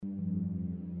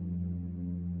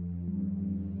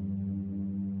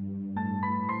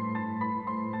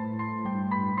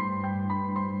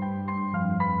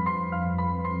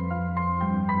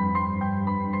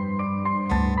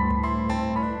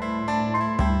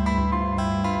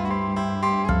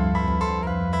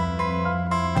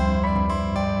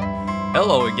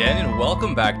Hello again, and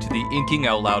welcome back to the Inking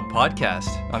Out Loud podcast.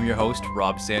 I'm your host,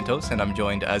 Rob Santos, and I'm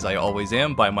joined, as I always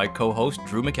am, by my co-host,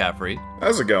 Drew McCaffrey.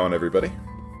 How's it going, everybody?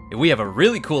 We have a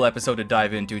really cool episode to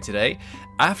dive into today.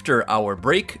 After our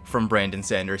break from Brandon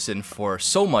Sanderson for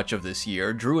so much of this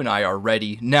year, Drew and I are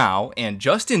ready now, and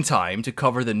just in time, to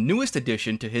cover the newest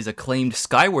addition to his acclaimed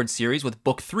Skyward series with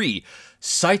Book 3,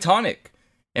 Cytonic.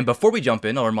 And before we jump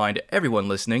in, I'll remind everyone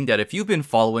listening that if you've been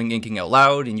following Inking Out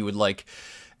Loud and you would like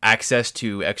access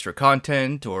to extra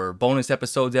content or bonus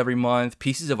episodes every month,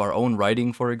 pieces of our own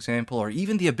writing, for example, or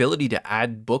even the ability to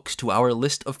add books to our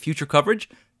list of future coverage,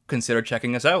 consider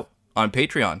checking us out on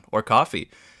Patreon or Ko-fi.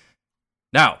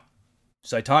 Now,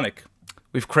 Cytonic.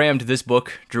 We've crammed this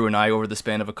book, Drew and I, over the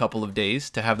span of a couple of days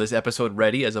to have this episode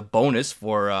ready as a bonus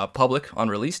for public on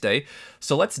release day.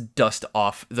 So let's dust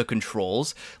off the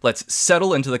controls. Let's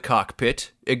settle into the cockpit,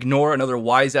 ignore another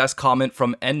wise-ass comment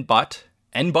from Mbot,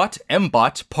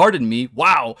 pardon me,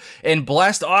 wow, and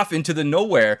blast off into the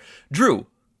nowhere. Drew,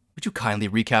 would you kindly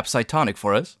recap Cytonic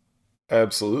for us?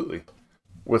 Absolutely.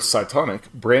 With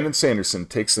Cytonic, Brandon Sanderson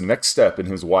takes the next step in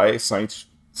his YA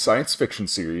science fiction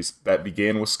series that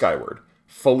began with Skyward,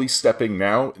 fully stepping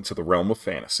now into the realm of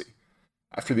fantasy.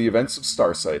 After the events of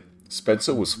Starsight,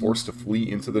 Spensa was forced to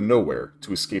flee into the nowhere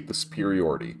to escape the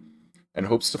superiority, and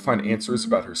hopes to find answers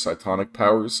about her Cytonic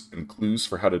powers and clues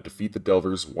for how to defeat the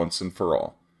Delvers once and for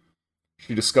all.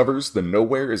 She discovers the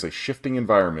nowhere is a shifting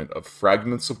environment of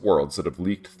fragments of worlds that have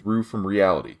leaked through from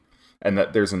reality, and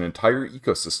that there's an entire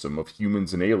ecosystem of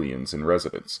humans and aliens in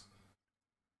residence.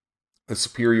 The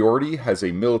superiority has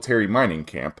a military mining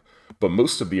camp, but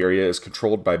most of the area is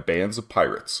controlled by bands of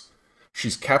pirates.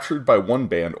 She's captured by one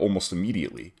band almost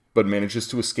immediately, but manages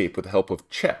to escape with the help of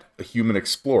Chet, a human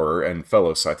explorer and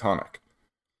fellow Cytonic.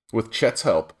 With Chet's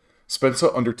help,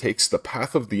 Spensa undertakes the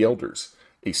Path of the Elders,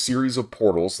 a series of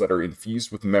portals that are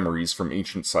infused with memories from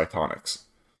ancient Cytonics.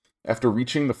 After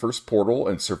reaching the first portal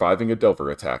and surviving a Delver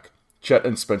attack, Chet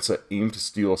and Spensa aim to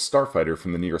steal a starfighter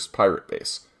from the nearest pirate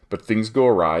base, but things go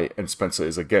awry and Spensa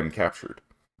is again captured.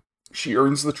 She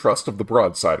earns the trust of the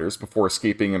Broadsiders before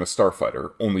escaping in a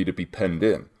starfighter, only to be penned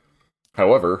in.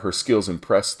 However, her skills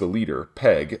impress the leader,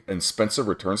 Peg, and Spensa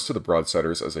returns to the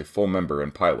Broadsiders as a full member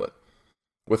and pilot.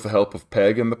 With the help of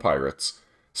Peg and the pirates,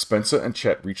 Spensa and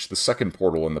Chet reach the second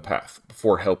portal in the path,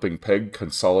 before helping Peg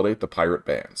consolidate the pirate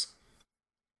bands.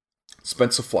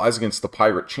 Spensa flies against the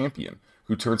pirate champion,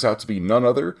 who turns out to be none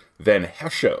other than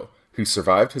Hesho, who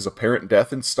survived his apparent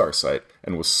death in Starsight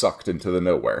and was sucked into the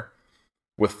nowhere.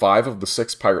 With 5 of the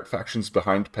 6 pirate factions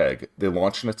behind Peg, they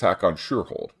launch an attack on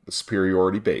Surehold, the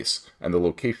superiority base, and the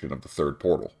location of the third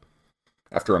portal.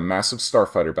 After a massive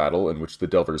starfighter battle in which the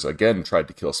Delvers again tried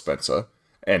to kill Spensa,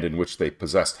 and in which they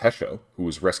possessed Hesho, who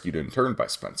was rescued in turn by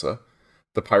Spensa,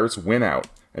 the pirates win out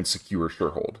and secure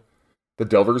Surehold. The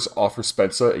Delvers offer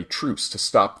Spensa a truce to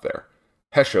stop there.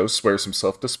 Hesho swears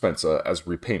himself to Spensa as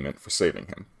repayment for saving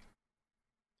him.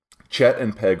 Chet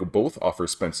and Peg both offer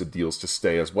Spensa deals to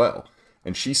stay as well,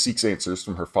 and she seeks answers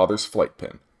from her father's flight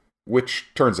pin, which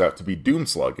turns out to be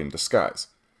Doomslug in disguise.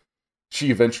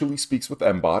 She eventually speaks with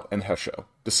Mbot and Hesho,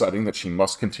 deciding that she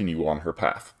must continue on her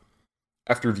path.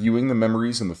 After viewing the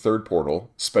memories in the third portal,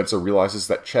 Spensa realizes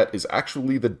that Chet is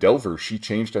actually the Delver she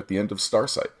changed at the end of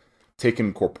Starsight,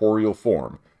 taken corporeal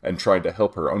form, and tried to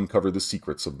help her uncover the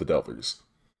secrets of the Delvers.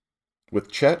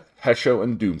 With Chet, Hesho,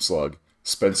 and Doomslug,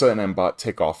 Spensa and Mbot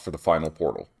take off for the final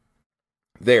portal.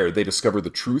 There, they discover the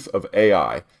truth of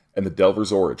AI and the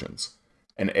Delver's origins.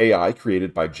 An AI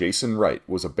created by Jason Wright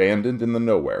was abandoned in the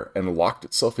nowhere and locked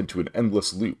itself into an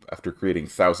endless loop after creating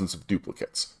thousands of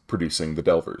duplicates, producing the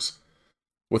Delvers.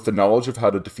 With the knowledge of how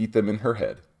to defeat them in her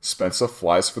head, Spensa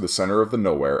flies for the center of the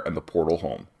nowhere and the portal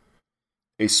home.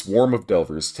 A swarm of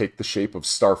Delvers take the shape of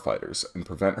starfighters and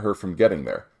prevent her from getting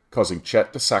there, causing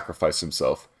Chet to sacrifice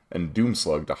himself and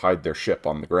Doomslug to hide their ship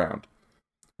on the ground.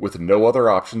 With no other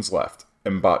options left,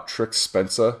 Mbot tricks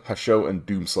Spensa, Hesho, and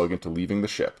Doomslug into leaving the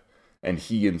ship, and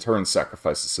he in turn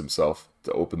sacrifices himself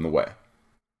to open the way.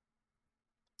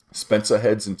 Spensa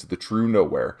heads into the true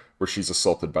nowhere, where she's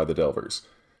assaulted by the Delvers.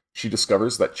 She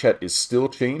discovers that Chet is still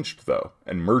changed, though,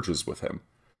 and merges with him.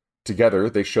 Together,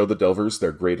 they show the Delvers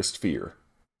their greatest fear: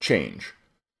 change.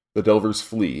 The Delvers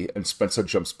flee, and Spensa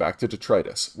jumps back to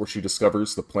Detritus, where she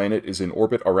discovers the planet is in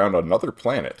orbit around another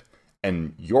planet,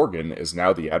 and Jorgen is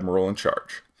now the admiral in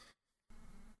charge.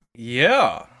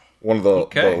 Yeah. One of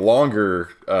the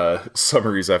longer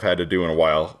summaries I've had to do in a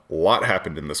while. A lot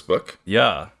happened in this book.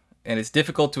 Yeah, and it's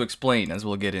difficult to explain, as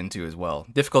we'll get into as well.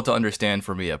 Difficult to understand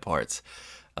for me at parts.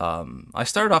 I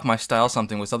started off my style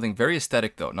with something very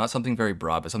aesthetic, though, not something very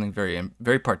broad, but something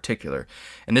very particular.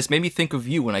 And this made me think of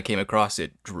you when I came across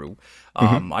it, Drew.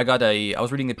 I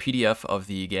was reading a PDF of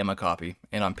the Gamma copy,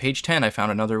 and on page 10, I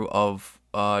found another of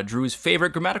Drew's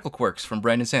favorite grammatical quirks from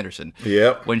Brandon Sanderson.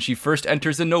 Yep. When she first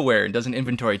enters the nowhere and does an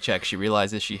inventory check, she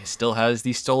realizes she still has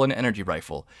the stolen energy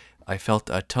rifle. I felt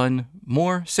a ton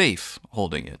more safe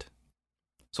holding it.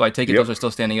 So I take it those are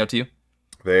still standing out to you?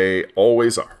 They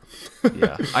always are.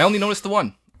 Yeah. I only noticed the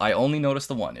one.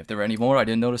 If there were any more, I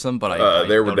didn't notice them, but I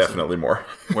there were definitely more.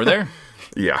 Were there?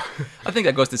 Yeah. I think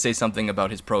that goes to say something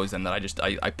about his prose, and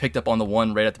that I picked up on the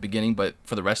one right at the beginning, but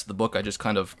for the rest of the book, I just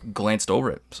kind of glanced over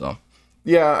it. So.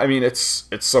 Yeah, I mean, it's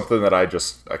something that I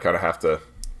kind of have to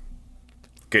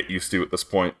get used to at this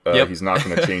point. He's not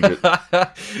going to change it.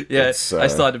 Yeah, I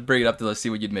just thought to bring it up to see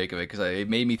what you'd make of it, because it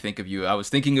made me think of you. I was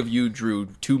thinking of you, Drew,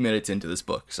 2 minutes into this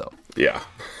book. So yeah,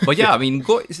 but yeah, I mean,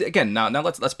 now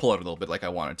let's pull it a little bit like I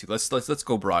wanted to. Let's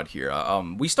go broad here.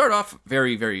 We start off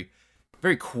very, very,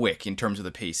 very quick in terms of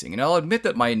the pacing, and I'll admit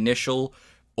that my initial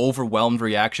overwhelmed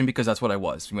reaction, because that's what I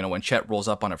was. When Chet rolls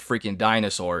up on a freaking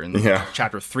dinosaur in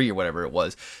chapter 3 or whatever it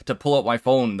was, to pull up my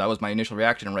phone, that was my initial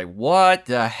reaction. I'm like, what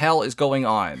the hell is going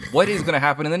on? What is going to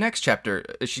happen in the next chapter?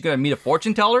 Is she going to meet a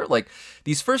fortune teller? Like,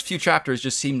 these first few chapters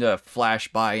just seem to flash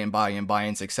by and by and by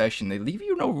in succession. They leave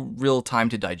you no real time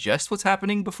to digest what's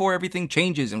happening before everything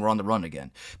changes and we're on the run again.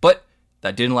 But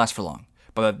that didn't last for long.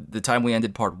 By the time we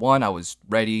ended part 1, I was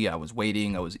ready, I was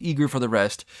waiting, I was eager for the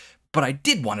rest. But I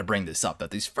did want to bring this up,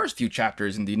 that these first few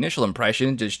chapters and the initial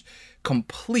impression just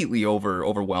completely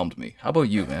overwhelmed me. How about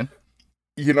you, man?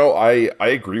 I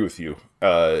agree with you.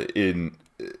 In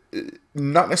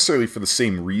not necessarily for the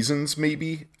same reasons,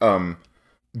 maybe,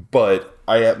 but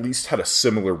I at least had a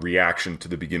similar reaction to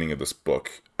the beginning of this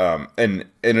book. And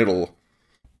it'll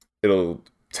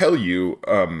tell you,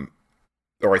 or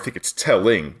I think it's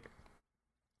telling.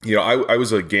 I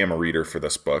was a Gamma reader for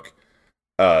this book,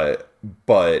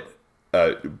 but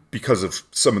because of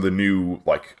some of the new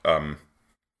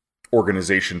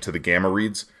organization to the Gamma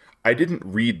reads, I didn't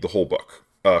read the whole book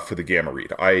for the Gamma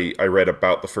read. I read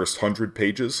about the first 100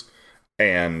 pages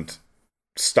and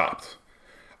stopped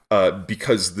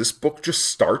because this book just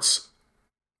starts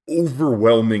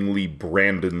overwhelmingly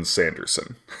Brandon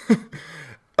Sanderson.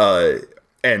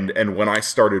 And when I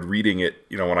started reading it,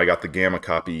 when I got the Gamma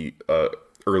copy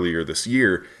earlier this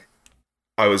year,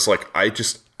 I was like, I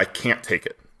can't take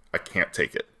it. I can't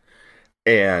take it.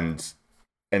 And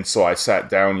so I sat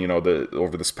down,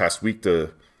 over this past week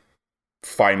to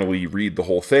finally read the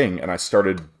whole thing. And I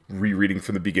started rereading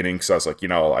from the beginning because I was like,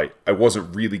 I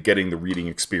wasn't really getting the reading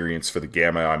experience for the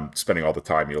Gamma. I'm spending all the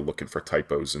time, looking for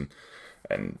typos and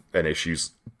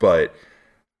issues. But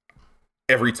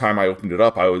every time I opened it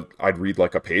up, I'd read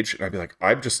like a page and I'd be like,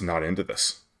 I'm just not into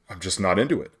this. I'm just not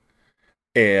into it.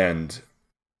 And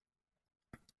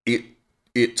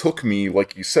it took me,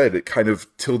 like you said, it kind of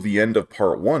till the end of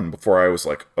part 1 before I was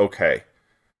like, okay,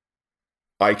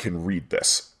 I can read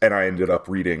this. And I ended up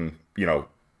reading,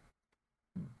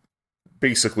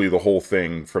 basically the whole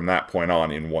thing from that point on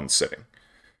in one sitting.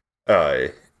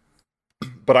 But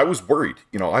I was worried,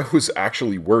 I was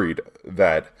actually worried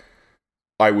that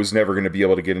I was never going to be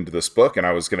able to get into this book, and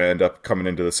I was going to end up coming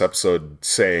into this episode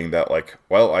saying that, I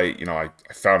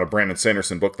found a Brandon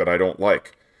Sanderson book that I don't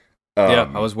like.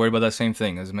 I was worried about that same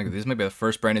thing. This might be the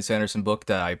first Brandon Sanderson book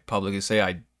that I publicly say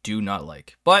I do not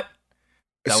like. But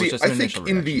that was just an initial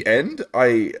reaction. In the end,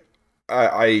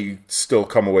 I still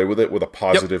come away with it with a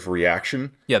positive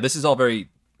reaction. Yeah, this is all very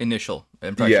initial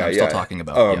impression I'm still talking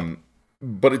about.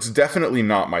 But it's definitely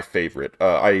not my favorite.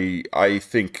 I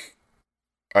think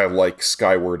I like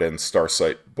Skyward and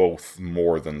Starsight both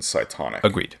more than Cytonic.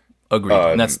 Agreed.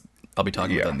 And I'll be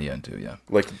talking about that in the end too, yeah.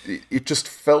 It just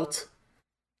felt...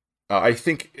 I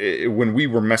think when we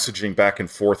were messaging back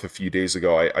and forth a few days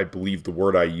ago, I believe the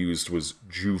word I used was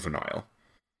juvenile.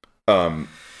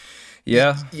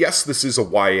 Yes, this is a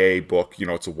YA book.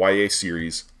 It's a YA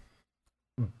series.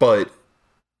 But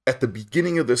at the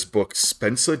beginning of this book,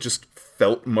 Spensa just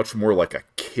felt much more like a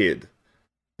kid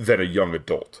than a young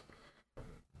adult.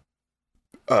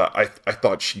 I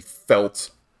thought she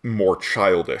felt more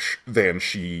childish than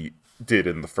she did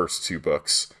in the first 2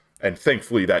 books. And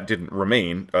thankfully that didn't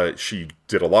remain. She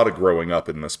did a lot of growing up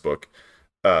in this book.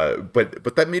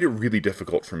 But that made it really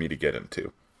difficult for me to get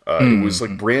into. It was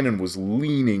like Brandon was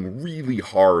leaning really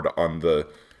hard on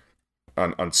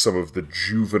some of the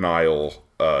juvenile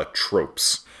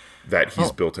tropes that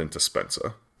he's built into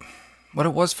Spensa. What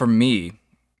it was for me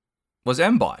was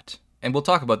Mbot. and we'll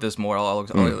talk about this more. I'll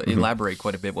elaborate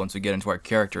quite a bit once we get into our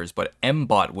characters. But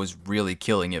M-Bot was really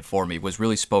killing it for me. Was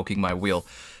really spoking my wheel,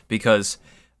 because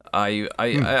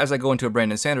as I go into a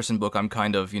Brandon Sanderson book, I'm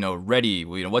kind of ready.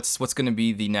 What's going to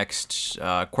be the next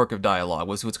quirk of dialogue?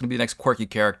 What's going to be the next quirky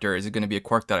character? Is it going to be a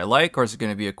quirk that I like, or is it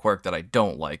going to be a quirk that I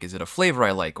don't like? Is it a flavor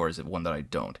I like, or is it one that I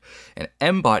don't? And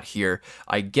M-Bot here,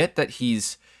 I get that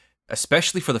he's,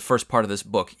 especially for the first part of this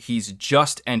book, he's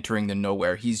just entering the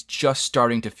nowhere. He's just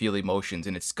starting to feel emotions,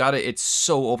 and it's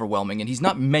so overwhelming, and he's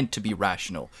not meant to be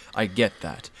rational. I get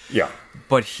that. Yeah.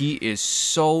 But he is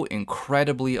so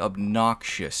incredibly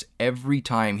obnoxious every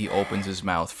time he opens his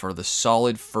mouth for the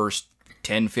solid first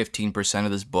 10-15%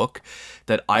 of this book,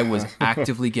 that I was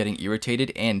actively getting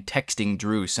irritated and texting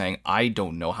Drew saying, I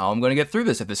don't know how I'm going to get through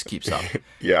this if this keeps up.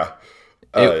 Yeah.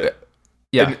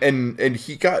 Yeah. And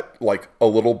he got like a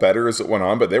little better as it went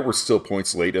on, but there were still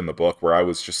points late in the book where I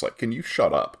was just like, can you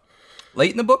shut up?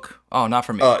 Late in the book? Oh, not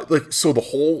for me. So the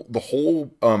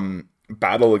whole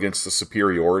battle against the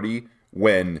superiority,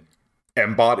 when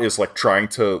M-Bot is like trying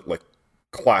to like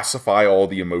classify all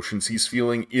the emotions he's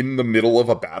feeling in the middle of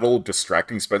a battle,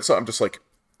 distracting Spencer, I'm just like,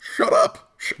 shut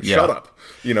up. Shut up.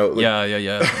 Like,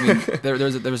 yeah. I mean, there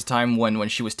was a time when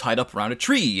she was tied up around a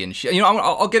tree, and she,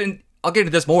 I'll get into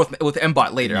this more with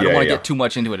M-Bot later. I don't want to get too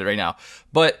much into it right now.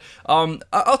 But I'll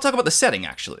talk about the setting,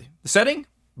 actually. The setting,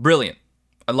 brilliant.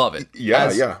 I love it.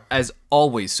 As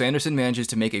always, Sanderson manages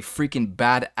to make a freaking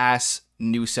badass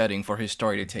new setting for his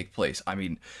story to take place. I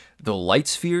mean, the light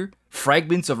sphere,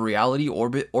 fragments of reality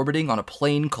orbiting on a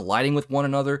plane, colliding with one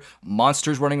another,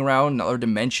 monsters running around in other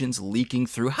dimensions, leaking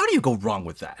through. How do you go wrong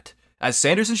with that? As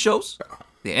Sanderson shows,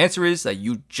 the answer is that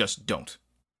you just don't.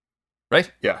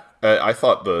 Right? Yeah. I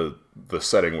thought the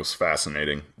setting was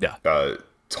fascinating. Yeah.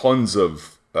 Tons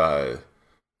of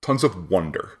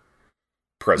wonder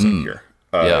present here.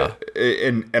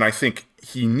 And I think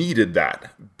he needed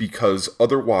that, because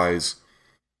otherwise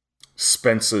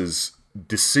Spence's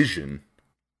decision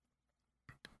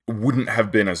wouldn't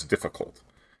have been as difficult.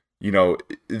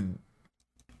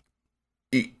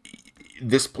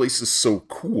 This place is so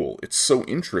cool. It's so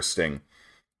interesting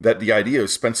that the idea of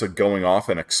Spencer going off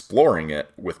and exploring it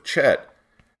with Chet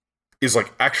is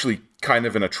like actually kind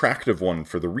of an attractive one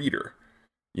for the reader,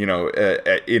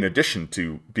 in addition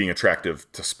to being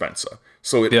attractive to Spencer.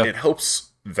 So it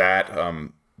helps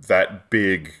that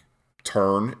big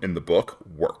turn in the book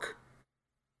work.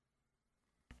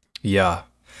 Yeah.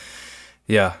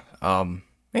 The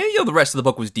rest of the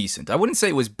book was decent. I wouldn't say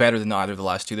it was better than either of the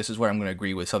last two. This is where I'm going to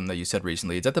agree with something that you said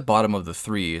recently. It's at the bottom of the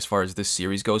three as far as this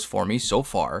series goes for me so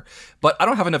far. But I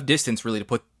don't have enough distance really to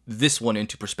put this one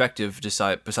into perspective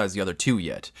besides the other two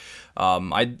yet.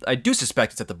 I do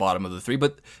suspect it's at the bottom of the three,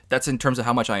 but that's in terms of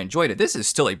how much I enjoyed it. This is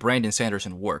still a Brandon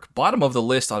Sanderson work. Bottom of the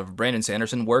list out of Brandon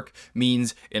Sanderson work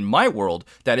means, in my world,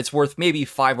 that it's worth maybe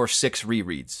 5 or 6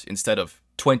 rereads instead of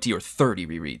 20 or 30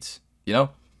 rereads.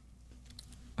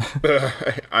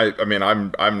 I mean,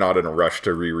 I'm not in a rush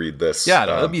to reread this. Yeah,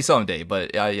 no, it'll be someday,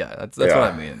 but that's what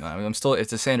I mean. I'm still,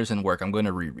 it's a Sanderson work. I'm going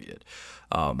to reread it.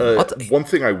 One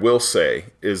thing I will say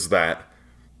is that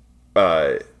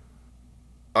I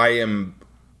am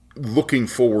looking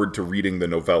forward to reading the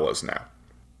novellas now.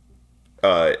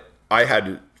 I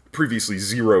had previously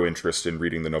zero interest in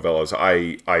reading the novellas.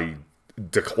 I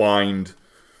declined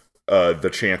the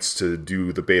chance to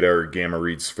do the beta or gamma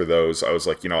reads for those. I was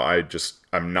like,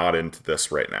 I'm not into this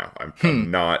right now.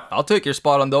 I'm not. I'll take your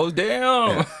spot on those.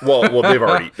 Damn. Yeah. Well, they've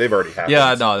already happened.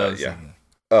 Yeah,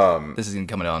 no, this isn't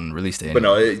coming out on release day. But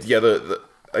no,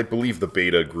 I believe the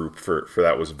beta group for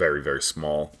that was very, very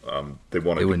small. They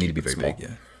wanted to keep it small. Big,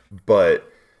 yeah.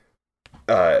 But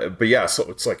yeah, so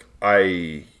it's like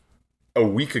a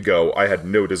week ago I had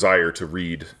no desire to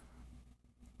read,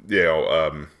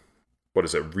 what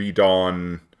is it?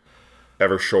 Redawn,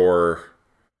 Evershore.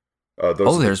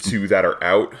 Those are the two that are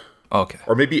out. Okay.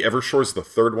 Or maybe Evershore's the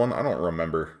third one. I don't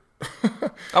remember.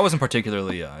 I wasn't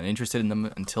particularly interested in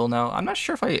them until now. I'm not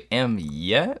sure if I am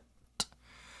yet.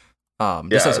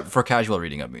 Just as for casual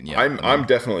reading, I mean, yeah. I'm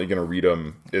definitely going to read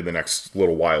them in the next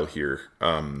little while here.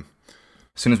 As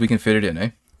soon as we can fit it in,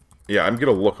 eh? Yeah, I'm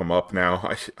going to look them up now.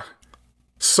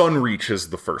 Sunreach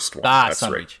is the first one. That's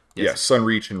Sunreach. Right. Yes. Yeah,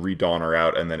 Sunreach and Redawn are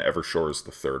out, and then Evershore is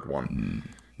the third one.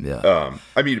 Yeah.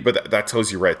 I mean, but that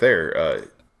tells you right there,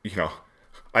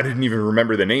 I didn't even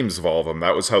remember the names of all of them.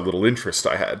 That was how little interest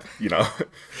I had,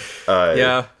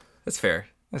 yeah, that's fair.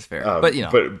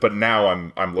 But now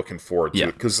I'm looking forward to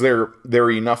it, because there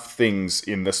are enough things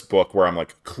in this book where I'm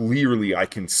like, clearly I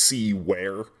can see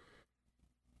where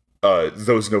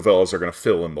those novellas are going to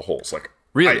fill in the holes. Like,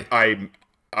 really,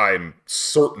 I'm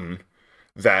certain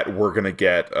that we're gonna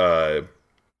get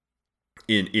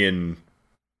in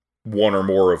one or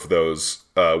more of those,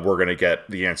 we're gonna get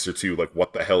the answer to like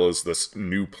what the hell is this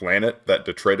new planet that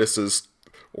Detritus is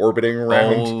orbiting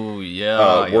around. Oh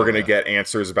yeah, We're gonna get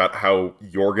answers about how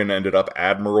Jorgen ended up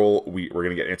admiral. We're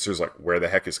gonna get answers like where the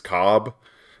heck is Cobb.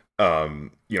 I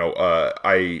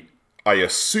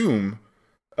assume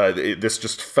this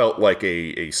just felt like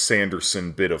a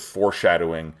Sanderson bit of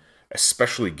foreshadowing,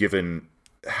 especially given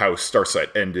how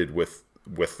Starsight ended with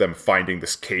them finding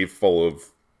this cave full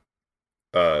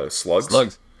of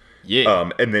slugs. Yeah.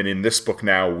 And then in this book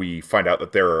now we find out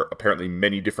that there are apparently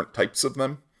many different types of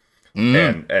them.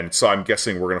 And so I'm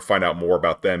guessing we're going to find out more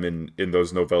about them in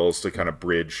those novellas to kind of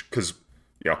bridge, because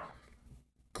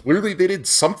clearly they did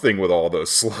something with all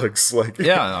those slugs. Like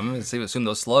yeah, I'm going to assume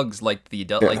those slugs, like the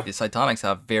Cytonics,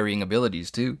 have varying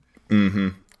abilities too.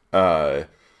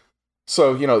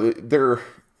 So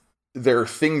there are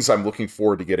things I'm looking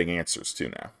forward to getting answers to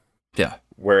now. Yeah.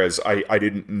 Whereas I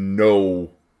didn't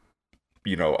know,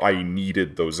 I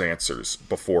needed those answers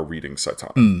before reading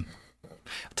Cytonic.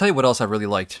 I'll tell you what else I really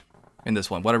liked in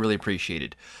this one, what I really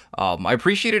appreciated. I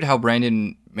appreciated how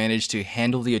Brandon managed to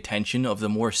handle the attention of the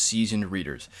more seasoned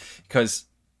readers, because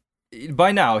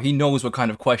by now he knows what kind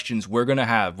of questions we're going to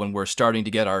have when we're starting to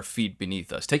get our feet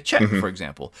beneath us. Take Chet, for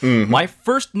example. My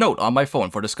first note on my phone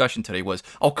for discussion today was,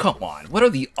 oh, come on, what are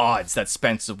the odds that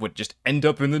Spencer would just end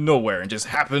up in the nowhere and just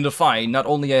happen to find not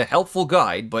only a helpful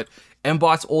guide, but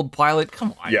Mbot's old pilot?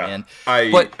 Come on, man.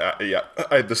 I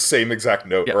had the same exact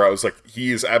note where I was like,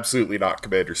 he is absolutely not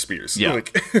Commander Spears. Yeah.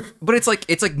 But it's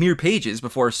like mere pages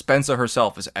before Spencer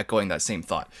herself is echoing that same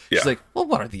thought. She's like, well,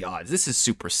 what are the odds? This is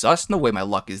super sus. No way my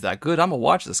luck is that good. I'm gonna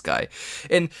watch this guy.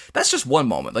 And that's just one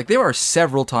moment. Like, there are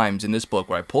several times in this book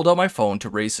where I pulled out my phone to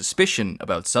raise suspicion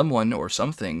about someone or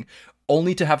something,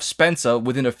 only to have Spencer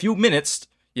within a few minutes,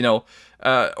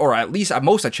 or at least at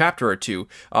most a chapter or two,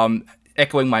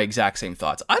 echoing my exact same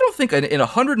thoughts. I don't think in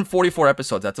 144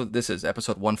 episodes, that's what this is,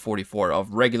 episode 144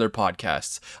 of regular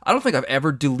podcasts, I don't think I've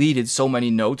ever deleted so many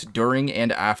notes during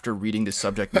and after reading the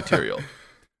subject material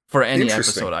for any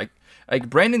episode.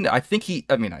 Brandon, I think he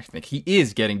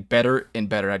is getting better and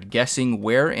better at guessing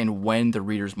where and when the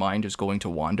reader's mind is going to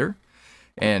wander.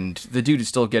 And the dude is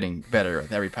still getting better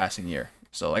with every passing year.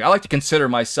 So I like to consider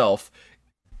myself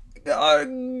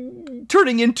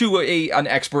turning into an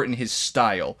expert in his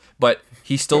style, but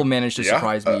he still managed to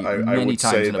surprise me many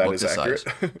times in a book this size.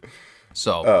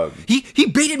 So he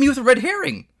baited me with a red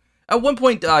herring. At one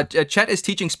point, Chet is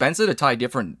teaching Spencer to tie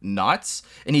different knots,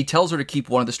 and he tells her to keep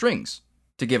one of the strings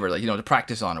to give her, to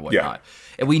practice on or whatnot.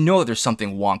 And we know that there's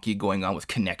something wonky going on with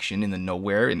connection in the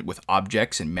nowhere and with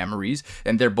objects and memories,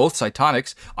 and they're both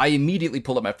Cytonics. I immediately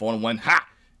pulled up my phone and went, ha!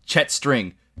 Chet's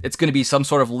string. It's going to be some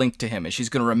sort of link to him, and she's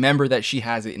going to remember that she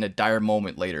has it in a dire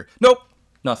moment later. Nope.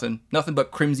 Nothing but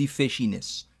crimsy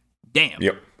fishiness. Damn.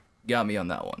 Yep. Got me on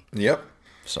that one. Yep.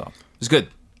 So, it's good.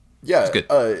 Yeah. It's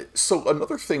good. So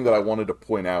another thing that I wanted to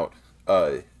point out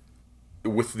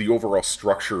with the overall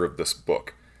structure of this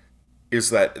book is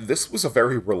that this was a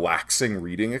very relaxing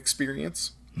reading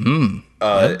experience.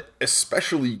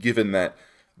 Especially given that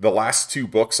the last two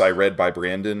books I read by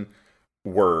Brandon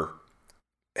were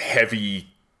heavy,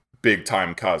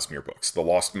 big-time Cosmere books, The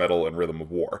Lost Metal and Rhythm of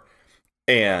War.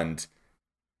 And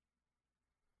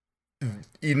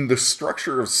in the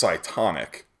structure of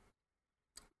Cytonic...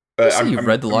 you've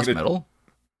read The Lost Metal?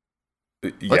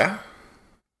 Yeah.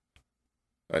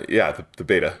 The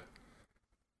beta.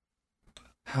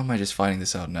 How am I just finding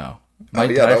this out now?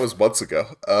 That was months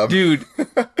ago. Dude,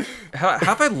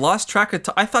 have I lost track of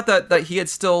time? I thought that he had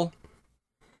still...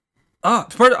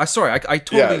 sorry, I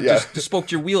totally just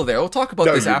spoke your wheel there. We'll talk about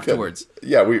this afterwards. Good.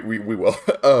 Yeah, we will.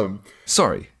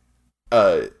 Sorry.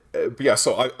 But yeah,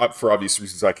 so I, for obvious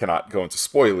reasons, I cannot go into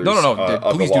spoilers. No,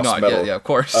 please do not. Metal. Yeah, of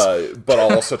course. But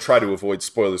I'll also try to avoid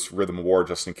spoilers for Rhythm of War,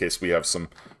 just in case we have some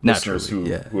listeners who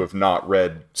have not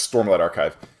read Stormlight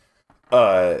Archive.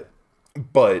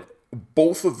 But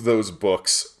both of those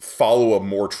books follow a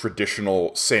more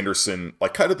traditional Sanderson,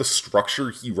 like kind of the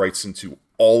structure he writes into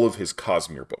all of his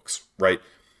Cosmere books, right?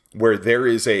 Where there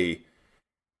is a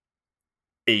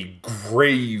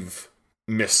grave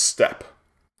misstep,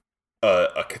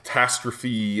 a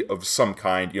catastrophe of some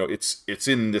kind. It's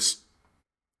in this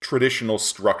traditional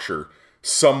structure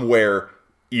somewhere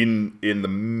in the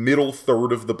middle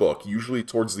third of the book, usually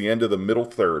towards the end of the middle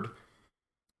third.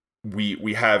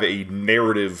 We have a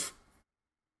narrative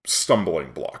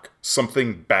stumbling block.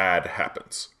 Something bad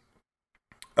happens.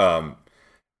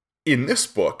 In this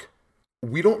book,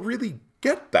 we don't really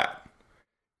get that.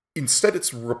 Instead,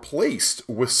 it's replaced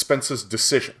with Spencer's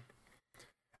decision.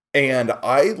 And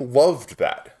I loved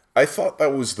that. I thought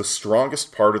that was the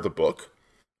strongest part of the book.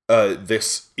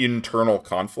 This internal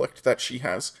conflict that she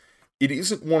has. It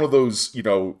isn't one of those,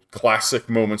 classic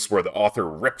moments where the author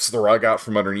rips the rug out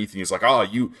from underneath and he's like, "Oh,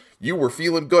 you were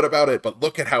feeling good about it, but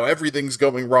look at how everything's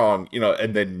going wrong,"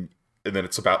 and then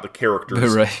it's about the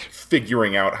characters Right.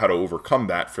 figuring out how to overcome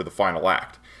that for the final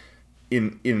act.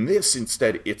 In this,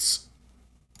 instead, it's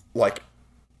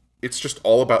just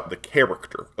all about the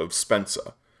character of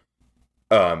Spensa.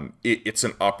 It's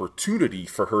an opportunity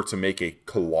for her to make a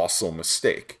colossal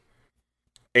mistake.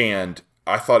 And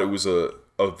I thought it was a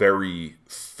very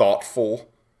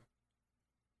thoughtful,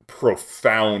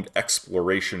 profound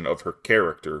exploration of her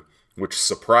character, which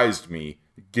surprised me,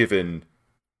 given,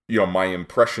 my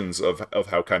impressions of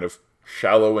how kind of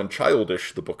shallow and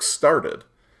childish the book started.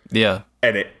 Yeah.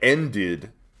 And it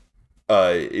ended,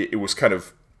 it was kind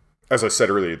of, as I said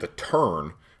earlier, the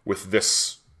turn with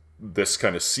this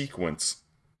kind of sequence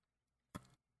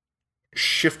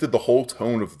shifted the whole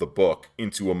tone of the book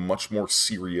into a much more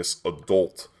serious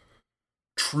adult,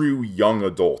 true young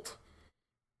adult,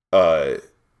 kind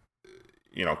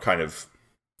of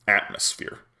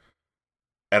atmosphere.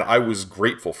 And I was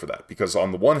grateful for that, because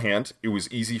on the one hand, it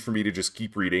was easy for me to just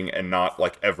keep reading and not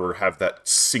ever have that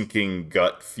sinking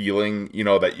gut feeling,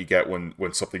 that you get when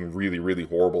something really, really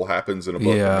horrible happens in a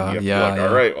book. Yeah, and then you yeah, have to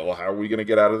all right, well, how are we going to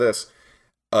get out of this?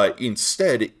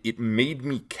 Instead, it made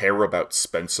me care about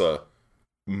Spensa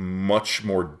much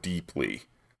more deeply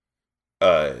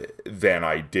than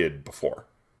I did before.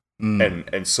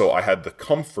 And so I had the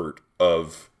comfort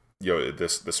of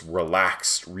this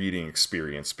relaxed reading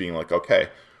experience, being like, okay,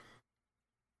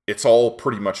 it's all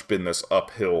pretty much been this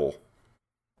uphill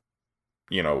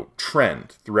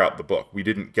trend throughout the book. We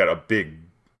didn't get a big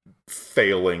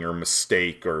failing or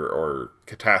mistake or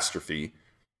catastrophe.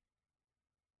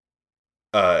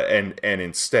 And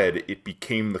instead, it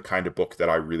became the kind of book that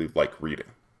I really like reading.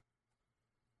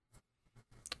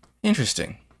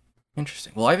 Interesting.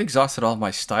 Well, I've exhausted all of my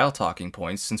style talking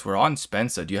points. Since we're on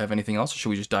Spensa, do you have anything else, or should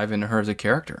we just dive into her as a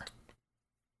character?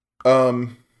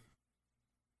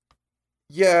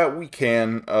 Yeah, we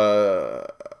can.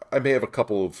 I may have a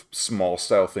couple of small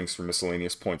style things for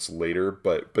miscellaneous points later,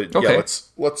 but okay. Yeah,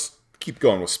 let's keep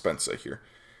going with Spensa here.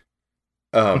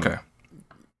 Okay.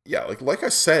 Yeah, like I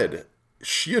said,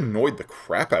 she annoyed the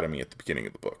crap out of me at the beginning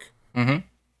of the book. Mm-hmm.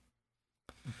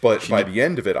 But by the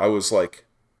end of it, I was like,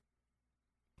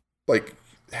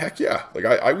 heck yeah.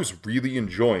 I was really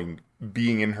enjoying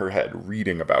being in her head,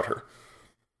 reading about her.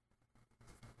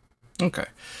 Okay.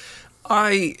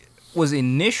 I was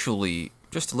initially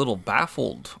just a little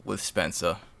baffled with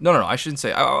Spensa. No, I shouldn't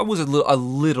say. I was a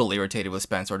little irritated with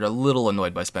Spensa, or a little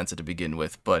annoyed by Spensa to begin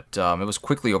with, but it was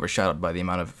quickly overshadowed by the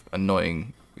amount of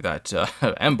annoying that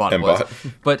Embot was.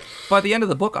 But by the end of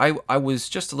the book, I was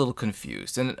just a little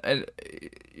confused, and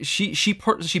she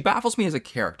baffles me as a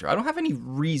character. I don't have any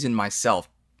reason myself,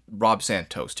 Rob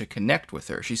Santos, to connect with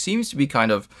her. She seems to be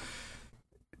kind of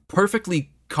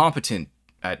perfectly competent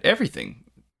at everything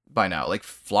by now. Like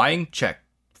flying, check.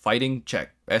 Fighting,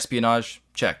 check. Espionage,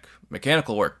 check.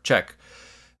 Mechanical work, check.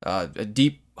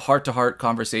 Deep heart-to-heart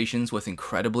conversations with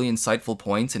incredibly insightful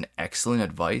points and excellent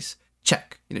advice,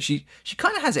 check. She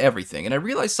kind of has everything, and I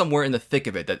realized somewhere in the thick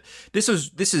of it that this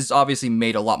is obviously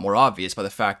made a lot more obvious by the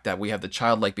fact that we have the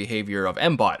childlike behavior of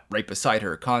Embot right beside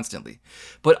her constantly.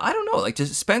 But I don't know,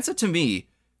 Spensa to me,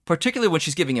 particularly when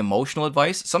she's giving emotional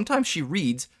advice, sometimes she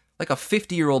reads like a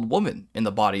 50-year-old woman in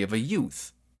the body of a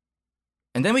youth.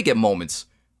 And then we get moments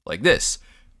like this.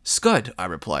 "Scud," I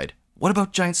replied. "What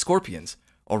about giant scorpions?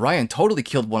 Orion totally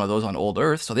killed one of those on old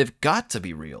Earth, so they've got to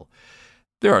be real.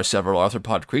 There are several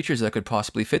arthropod creatures that could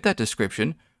possibly fit that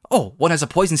description. Oh, one has a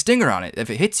poison stinger on it. If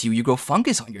it hits you, you grow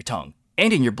fungus on your tongue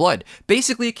and in your blood.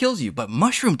 Basically, it kills you, but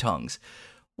mushroom tongues."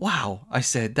 "Wow," I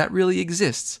said, "that really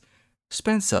exists."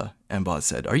 "Spensa," Embot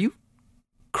said, "are you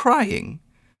crying?"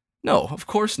 "No, of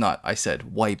course not," I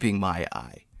said, wiping my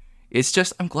eye. "It's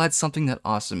just, I'm glad something that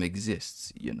awesome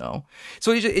exists,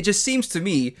 So it just seems to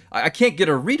me, I can't get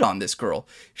a read on this girl.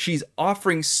 She's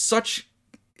offering such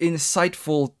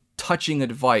insightful, touching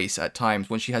advice at times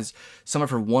when she has some of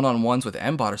her one-on-ones with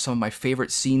Embot, are some of my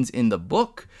favorite scenes in the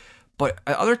book. But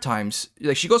at other times,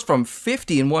 she goes from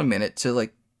 50 in 1 minute to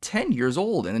 10 years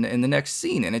old in the next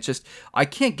scene. And it's just, I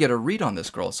can't get a read on this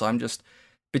girl. So I'm just,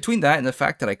 between that and the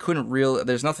fact that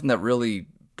there's nothing that really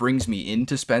brings me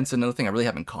into Spensa, another thing I really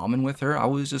have in common with her, I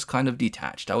was just kind of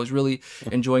detached. I was really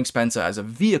enjoying Spensa as a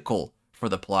vehicle for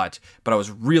the plot, but I was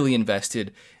really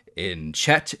invested in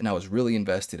Chet, and I was really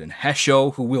invested in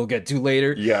Hesho, who we'll get to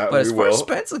later. Yeah, but as far as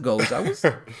Spensa goes, I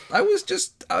was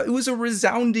just, it was a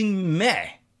resounding meh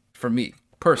for me.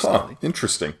 personally.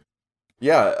 Interesting.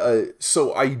 Yeah,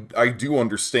 so I do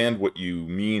understand what you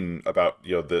mean about,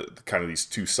 you know, the kind of these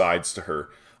two sides to her.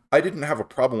 I didn't have a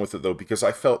problem with it though, because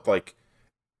I felt like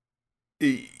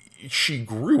she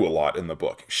grew a lot in the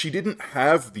book. She didn't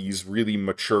have these really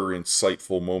mature,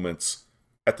 insightful moments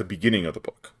at the beginning of the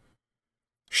book.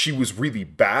 She was really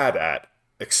bad at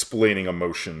explaining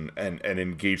emotion and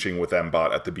engaging with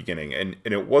Embot at the beginning, and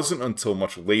it wasn't until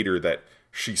much later that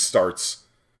she starts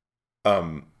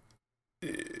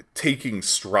taking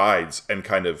strides and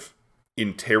kind of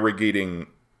interrogating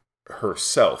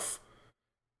herself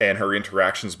and her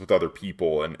interactions with other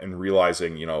people, and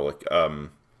realizing, you know, like,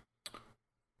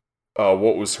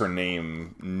 what was her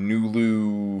name?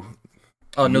 Nuluba.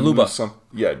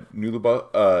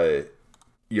 Nuluba.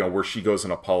 You know, where she goes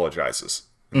and apologizes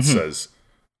and says,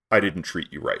 "I didn't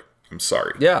treat you right. I'm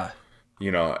sorry." Yeah. You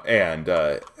know, and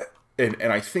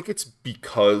I think it's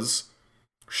because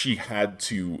she had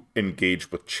to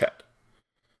engage with Chet.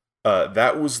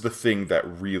 That was the thing that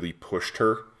really pushed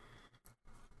her.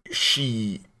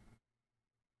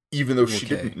 Even though she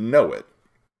didn't know it,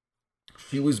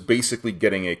 she was basically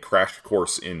getting a crash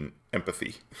course in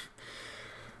empathy.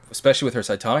 Especially with her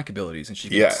psionic abilities, and she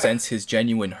could sense his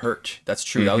genuine hurt. That's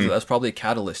true. That was probably a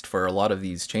catalyst for a lot of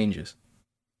these changes.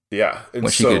 Yeah,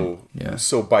 and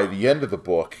so by the end of the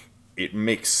book, it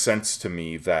makes sense to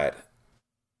me that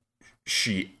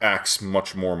she acts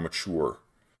much more mature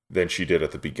than she did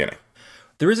at the beginning.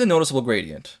 There is a noticeable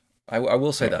gradient. I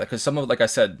will say that, because some of, like I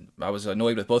said, I was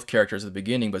annoyed with both characters at the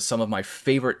beginning, but some of my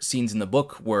favorite scenes in the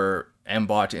book were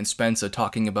Embot and Spencer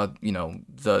talking about, you know,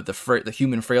 the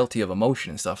human frailty of emotion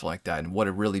and stuff like that, and what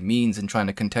it really means, and trying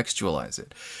to contextualize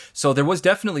it. So there was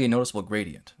definitely a noticeable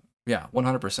gradient. Yeah,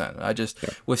 100%. I just,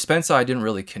 with Spencer, I didn't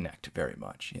really connect very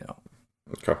much, you know.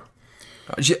 Okay.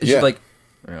 She's like,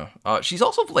 you know, she's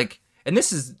also like, and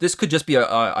this could just be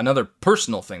another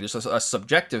personal thing, just a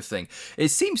subjective thing. It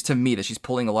seems to me that she's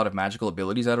pulling a lot of magical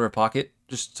abilities out of her pocket,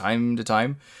 just time to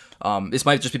time. This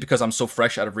might just be because I'm so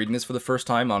fresh out of reading this for the first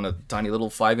time on a tiny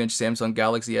little 5-inch Samsung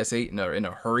Galaxy S8 in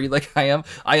a hurry like I am.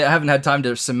 I haven't had time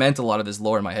to cement a lot of this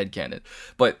lore in my headcanon.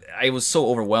 But I was so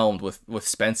overwhelmed with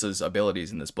Spencer's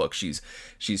abilities in this book. She's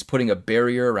putting a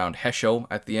barrier around Hesho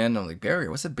at the end. I'm like, barrier?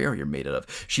 What's a barrier made out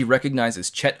of? She recognizes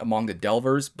Chet among the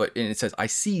Delvers, and it says, I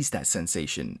seized that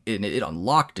sensation, and it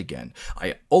unlocked again.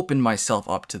 I opened myself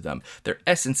up to them. Their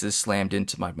essences slammed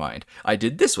into my mind. I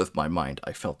did this with my mind.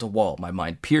 I felt a wall. My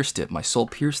mind pierced it. My soul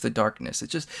pierced the darkness.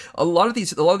 It's just a lot of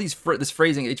these this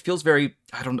phrasing. It feels very,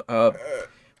 I don't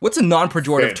what's a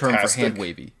non-pejorative term for hand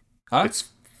wavy? Huh? It's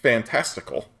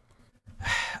fantastical.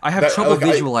 I have trouble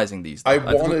visualizing these.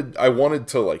 I wanted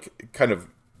to like kind of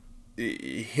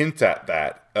hint at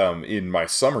that in my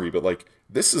summary, but like,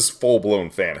 this is full-blown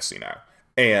fantasy now,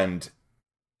 and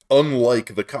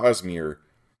unlike the Cosmere,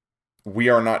 we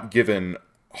are not given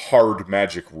hard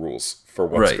magic rules for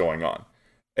what's going on.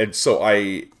 And so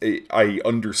I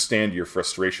understand your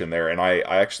frustration there, and I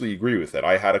actually agree with it.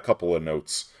 I had a couple of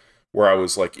notes where I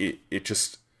was like, it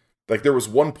just, like, there was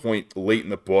one point late in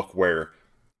the book where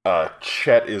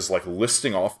Chet is like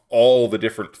listing off all the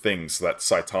different things that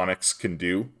Cytonics can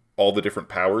do, all the different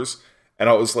powers, and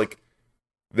I was like,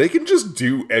 they can just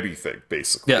do anything,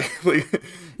 basically.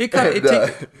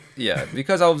 Yeah.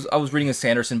 Because I was reading a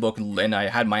Sanderson book, and I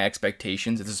had my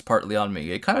expectations. This is partly on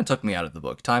me. It kind of took me out of the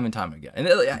book time and time again. And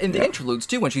in the interludes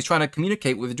too, when she's trying to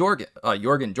communicate with Jorgen, I'm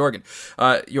going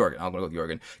to go with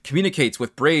Jorgen, communicates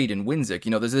with Braid and Winzik.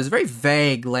 You know, there's this very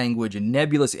vague language and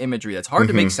nebulous imagery that's hard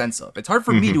to make sense of. It's hard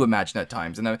for me to imagine at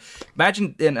times, and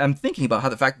I'm thinking about how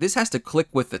the fact this has to click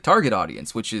with the target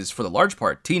audience, which is for the large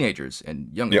part teenagers and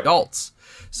young adults.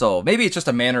 So maybe it's just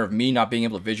a manner of me not being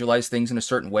able to visualize things in a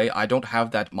certain way. I don't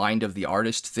have that mind of the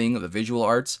artist thing of the visual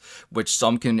arts, which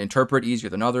some can interpret easier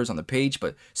than others on the page.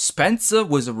 But Spencer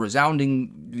was a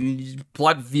resounding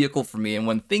plot vehicle for me. And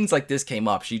when things like this came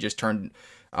up, she just turned,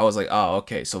 I was like, oh,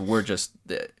 okay. So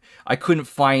I couldn't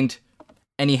find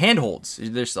any handholds.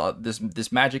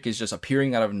 This magic is just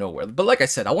appearing out of nowhere. But like I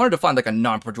said, I wanted to find like a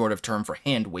non-pejorative term for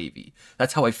hand wavy.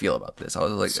 That's how I feel about this. I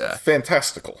was like,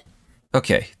 fantastical.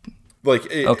 Okay.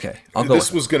 Like, I'll go.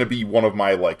 This was going to be one of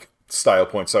my like style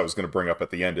points I was going to bring up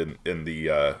at the end in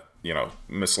the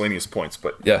miscellaneous points,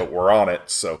 but we're on it.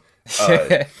 So,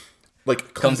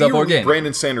 like, comes up again.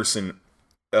 Brandon Sanderson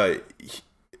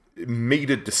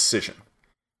made a decision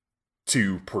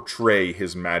to portray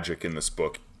his magic in this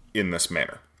book in this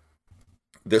manner.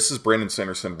 This is Brandon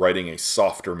Sanderson writing a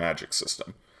softer magic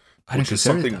system, which is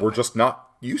something we're just not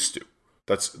used to.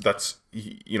 That's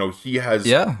he has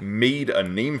made a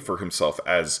name for himself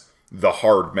as the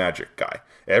hard magic guy.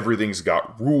 Everything's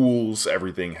got rules,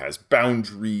 everything has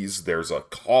boundaries, there's a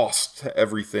cost to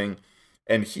everything.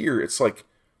 And here it's like,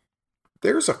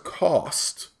 there's a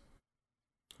cost,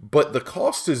 but the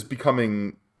cost is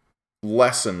becoming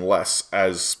less and less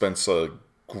as Spencer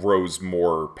grows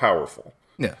more powerful.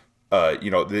 Yeah.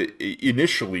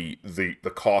 Initially,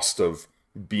 the cost of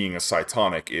being a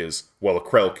Cytonic is, well, a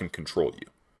Krell can control you.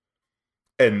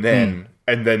 And then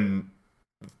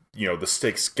the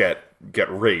stakes get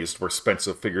raised where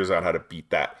Spencer figures out how to beat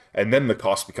that. And then the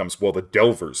cost becomes, well, the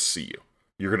Delvers see you.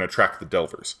 You're going to attract the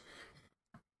Delvers.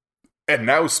 And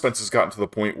now Spencer's gotten to the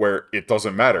point where it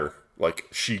doesn't matter. Like,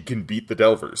 she can beat the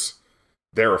Delvers.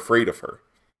 They're afraid of her.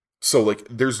 So, like,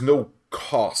 there's no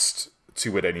cost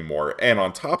to it anymore. And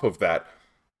on top of that,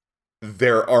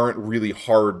 there aren't really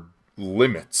hard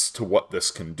limits to what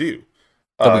this can do.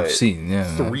 That we've seen,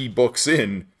 yeah. 3 books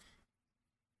in,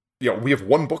 we have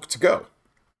 1 book to go.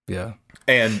 Yeah.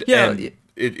 And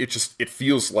it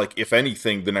feels like, if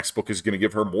anything, the next book is going to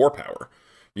give her more power.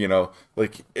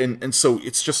 And so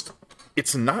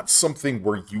it's not something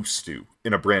we're used to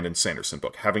in a Brandon Sanderson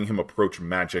book, having him approach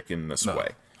magic in this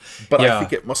way. But I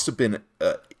think it must have been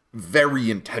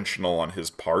very intentional on his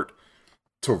part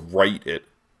to write it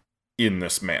in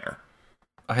this manner.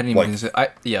 I hadn't even I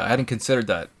hadn't considered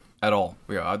that at all.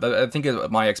 Yeah, I think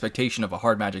my expectation of a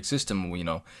hard magic system,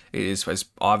 is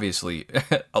obviously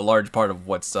a large part of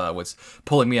what's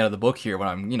pulling me out of the book here when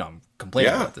I'm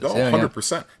complaining about this.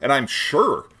 100%. And I'm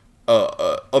sure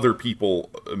other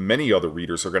people, many other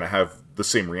readers, are going to have the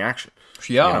same reaction.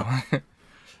 Yeah.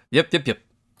 Yep.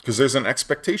 Because there's an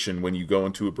expectation when you go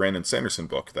into a Brandon Sanderson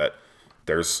book that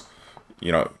there's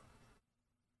going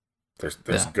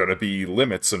to be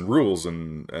limits and rules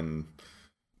and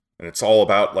it's all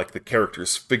about, like, the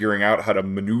characters figuring out how to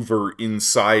maneuver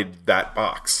inside that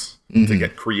box to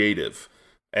get creative.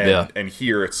 And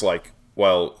here it's like,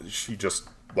 well, she just,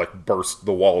 like, burst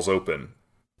the walls open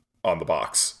on the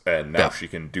box, and now she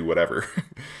can do whatever.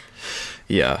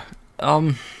 Yeah.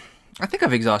 I think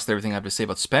I've exhausted everything I have to say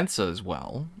about Spencer as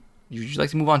well. Would you like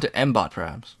to move on to Mbot,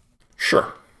 perhaps?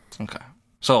 Sure. Okay.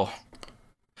 So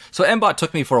Mbot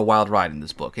took me for a wild ride in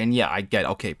this book, and I get,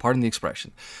 okay, pardon the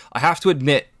expression. I have to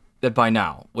admit that by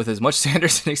now, with as much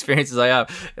Sanderson experience as I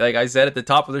have, like I said at the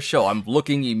top of the show, I'm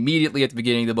looking immediately at the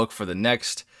beginning of the book for the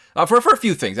next... for a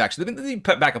few things, actually. Let me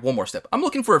back up one more step. I'm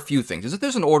looking for a few things.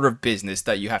 There's an order of business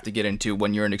that you have to get into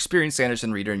when you're an experienced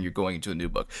Sanderson reader and you're going into a new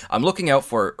book. I'm looking out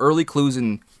for early clues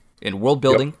in world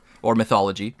building or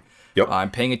mythology. Yep.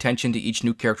 I'm paying attention to each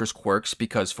new character's quirks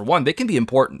because, for one, they can be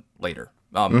important later.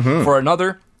 For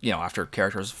another, after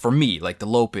characters, for me, like the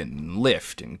Lopin,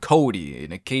 Lift, and Cody,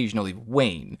 and occasionally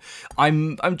Wayne,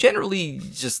 I'm generally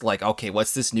just like, okay,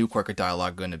 what's this new quirk of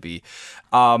dialogue going to be?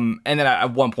 And then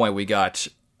at one point we got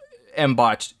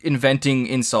Mbot inventing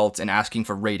insults and asking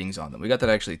for ratings on them. We got that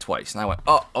actually twice, and I went,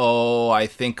 I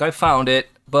think I found it,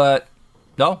 but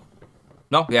no,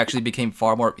 he actually became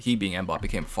he being Mbot,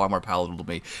 became far more palatable to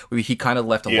me. He kind of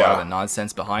left a lot of the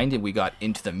nonsense behind, and we got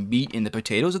into the meat and the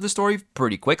potatoes of the story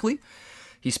pretty quickly.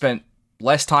 He spent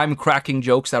less time cracking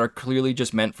jokes that are clearly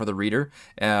just meant for the reader,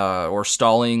 or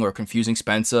stalling or confusing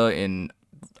Spencer in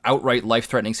outright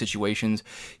life-threatening situations.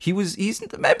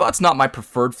 Mbot's not my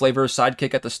preferred flavor of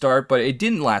sidekick at the start, but it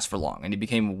didn't last for long, and he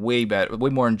became way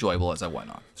more enjoyable as I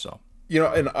went on. So,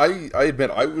 and I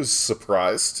admit I was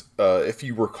surprised. If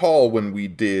you recall, when we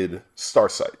did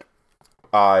Starsight,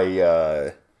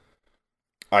 I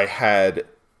had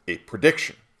a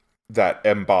prediction that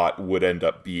Mbot would end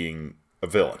up being a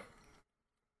villain.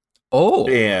 Oh,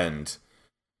 and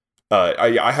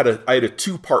I had a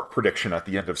 2-part prediction at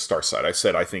the end of Starsight. I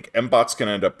said I think Mbot's going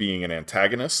to end up being an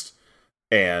antagonist,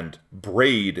 and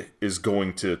Braid is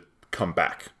going to come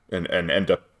back and end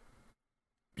up,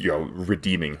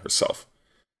 redeeming herself.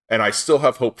 And I still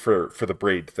have hope for the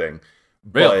Braid thing.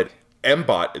 Really? But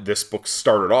Mbot, this book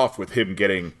started off with him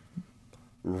getting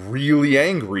really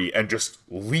angry and just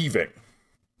leaving.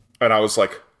 And I was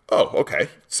like, oh, okay.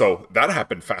 So that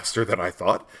happened faster than I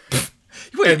thought.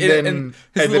 Wait, and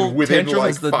then within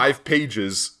like 5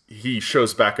 pages, he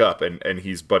shows back up and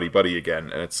he's buddy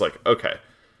again. And it's like, okay,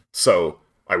 so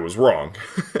I was wrong.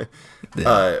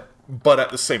 But at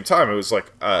the same time, it was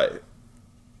like, I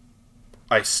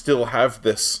still have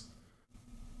this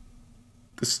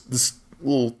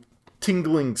little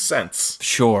tingling sense.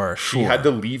 Sure. She had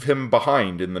to leave him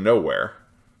behind in the nowhere.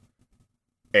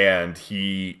 And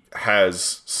he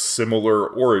has similar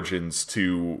origins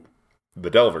to the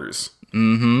Delvers.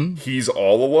 Mm-hmm. He's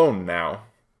all alone now.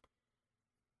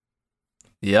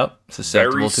 Yep.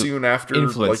 Susceptible very soon after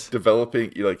influence. like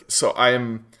developing, like, so I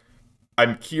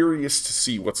I'm curious to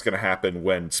see what's going to happen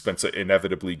when Spencer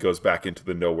inevitably goes back into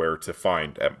the nowhere to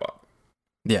find Mbot.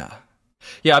 Yeah.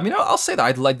 Yeah, I mean, I'll say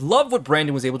that. I love what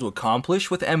Brandon was able to accomplish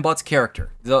with Mbot's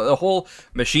character. The whole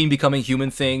machine becoming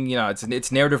human thing,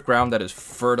 it's narrative ground that is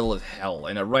fertile as hell.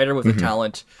 And a writer with the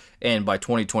talent, and by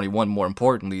 2021, more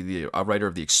importantly, a writer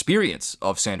of the experience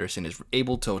of Sanderson is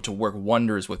able to work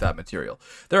wonders with that material.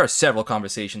 There are several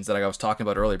conversations that I was talking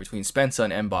about earlier between Spencer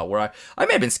and Mbot, where I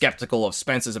may have been skeptical of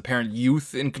Spencer's apparent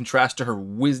youth in contrast to her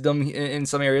wisdom in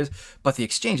some areas, but the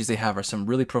exchanges they have are some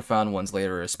really profound ones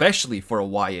later, especially for a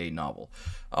YA novel.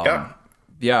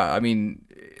 Yeah, I mean,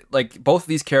 like, both of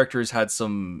these characters had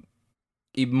some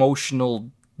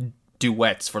emotional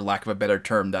duets, for lack of a better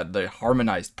term, that they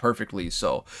harmonized perfectly.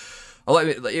 So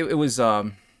it was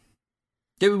a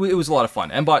lot of fun.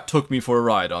 Mbot took me for a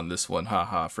ride on this one.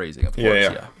 Haha, phrasing, of course.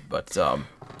 Yeah. But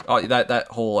that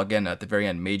whole, again, at the very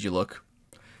end, made you look.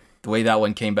 The way that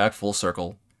one came back full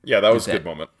circle. Yeah, that was a good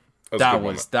moment. That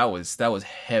was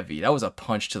heavy. That was a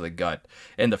punch to the gut,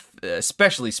 and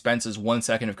especially Spence's 1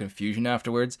 second of confusion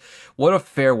afterwards. What a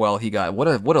farewell he got! What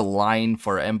a line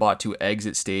for Mbot to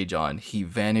exit stage on. He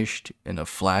vanished in a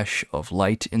flash of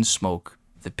light and smoke,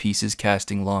 the pieces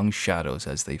casting long shadows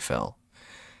as they fell.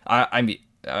 I mean,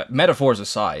 metaphors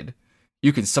aside,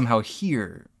 you can somehow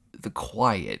hear the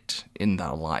quiet in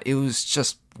that line. It was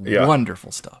just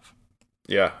wonderful stuff.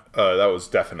 Yeah, that was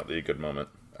definitely a good moment.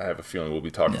 I have a feeling we'll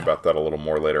be talking about that a little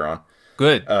more later on.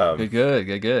 Good.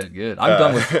 Good. I'm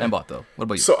done with Mbot, though. What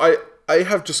about you? So I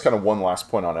have just kind of one last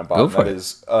point on Mbot. And that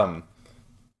is,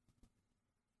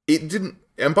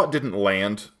 Mbot didn't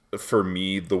land for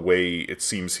me the way it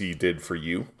seems he did for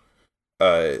you.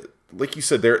 Like you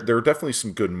said, there are definitely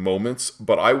some good moments,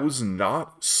 but I was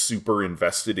not super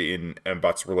invested in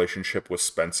Mbot's relationship with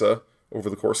Spencer over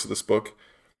the course of this book.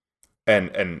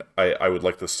 And I would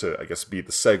like this to, I guess, be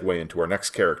the segue into our next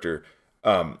character.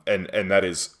 And that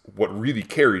is, what really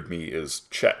carried me is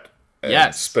Chet.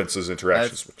 And Spencer's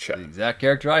interactions with Chet. The exact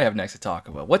character I have next to talk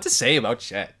about. What to say about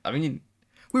Chet? I mean,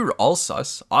 we were all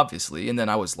sus, obviously, and then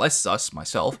I was less sus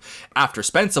myself after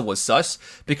Spencer was sus,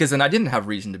 because then I didn't have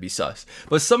reason to be sus.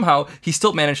 But somehow, he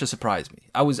still managed to surprise me.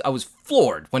 I was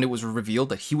floored when it was revealed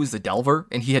that he was the Delver,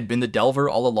 and he had been the Delver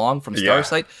all along from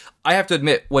Starsight. I have to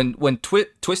admit, when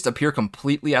twists appear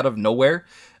completely out of nowhere,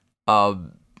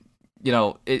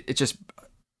 it just...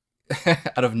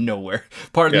 out of nowhere.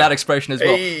 Pardon that expression as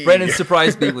well. Hey. Brennan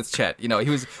surprised me with Chet. He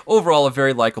was overall a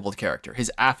very likable character.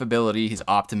 His affability, his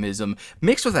optimism,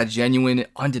 mixed with that genuine,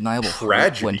 undeniable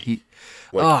tragedy. When he,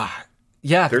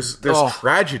 there's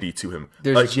tragedy to him.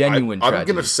 There's genuine tragedy. I'm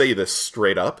gonna say this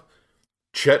straight up.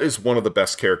 Chet is one of the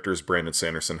best characters Brandon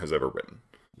Sanderson has ever written.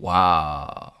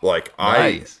 Wow.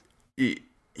 Nice. He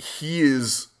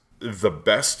is the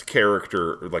best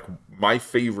character, like my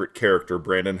favorite character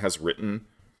Brandon has written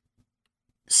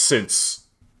since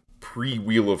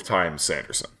pre-Wheel of Time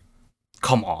Sanderson.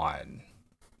 Come on.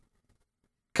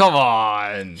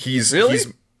 He's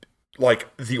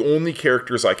like, the only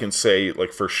characters I can say,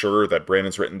 like, for sure that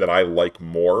Brandon's written that I like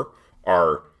more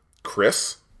are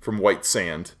Chris from White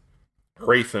Sand,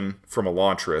 Hrathen from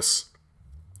Elantris,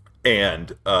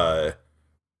 and a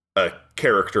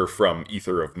character from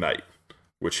Ether of Night,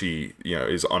 which he,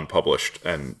 is unpublished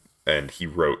and he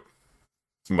wrote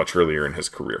much earlier in his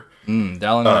career.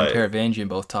 Dalinar and Taravangian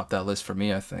both top that list for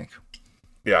me, I think.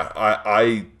 Yeah,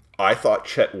 I thought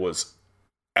Chet was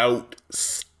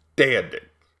outstanding.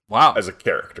 Wow. As a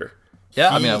character.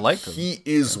 Yeah, I liked him. He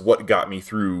is what got me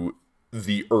through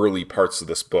the early parts of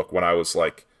this book when I was,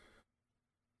 like,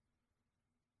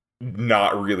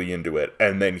 not really into it.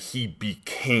 And then he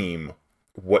became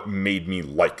what made me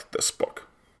like this book.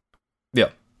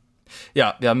 Yeah.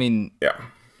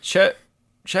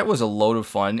 Chet was a load of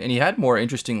fun, and he had more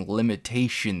interesting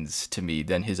limitations to me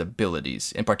than his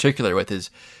abilities, in particular with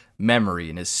his memory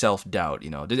and his self-doubt.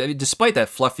 Despite that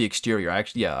fluffy exterior,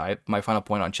 my final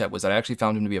point on Chet was that I actually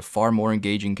found him to be a far more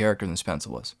engaging character than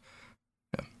Spencer was.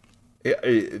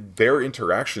 Their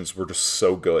interactions were just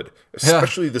so good,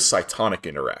 especially the Cytonic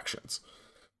interactions.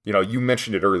 You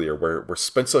mentioned it earlier, where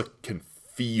Spencer can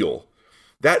feel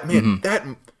that, man,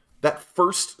 that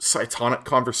first Cytonic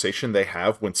conversation they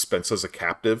have when Spencer's a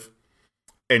captive,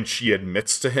 and she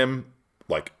admits to him,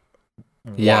 like,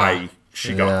 why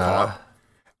she got caught.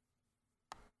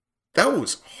 That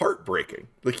was heartbreaking.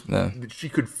 Like, she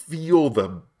could feel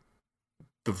the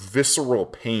visceral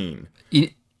pain.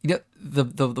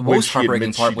 The most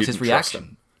heartbreaking part was his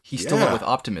reaction. He still went with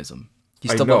optimism. He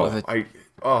still went with it.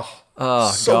 So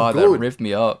God, good. That ripped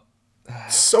me up.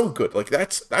 So good. Like,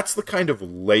 that's the kind of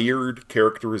layered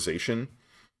characterization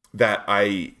that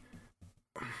I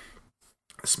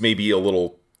this may be a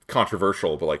little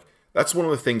controversial, but like that's one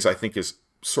of the things I think is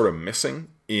sort of missing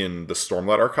in the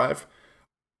Stormlight Archive.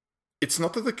 It's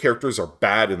not that the characters are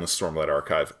bad in the Stormlight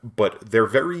Archive, but they're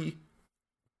very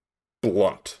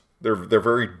blunt. They're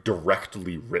very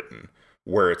directly written,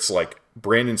 where it's like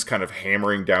Brandon's kind of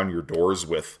hammering down your doors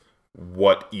with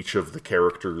what each of the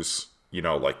characters,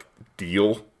 like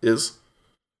deal is.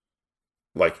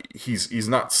 Like he's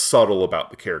not subtle about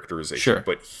the characterization, Sure.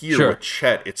 but here with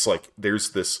Chet, it's like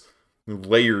there's this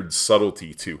layered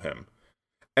subtlety to him.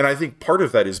 And I think part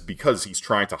of that is because he's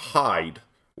trying to hide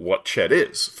what Chet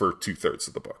is for 2/3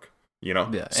 of the book, Yeah,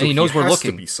 so and he knows we're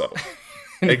looking. To be subtle.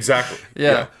 Exactly.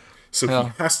 Yeah. So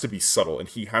he has to be subtle, and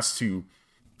he has to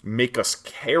make us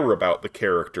care about the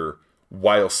character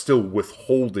while still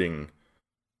withholding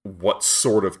what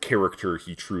sort of character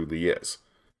he truly is.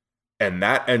 And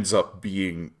that ends up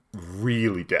being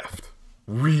really deft.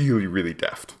 Really, really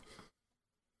deft.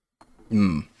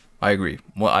 I agree.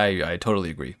 Well, I totally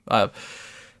agree.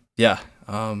 Yeah.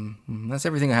 That's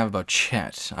everything I have about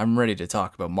Chet. I'm ready to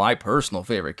talk about my personal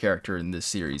favorite character in this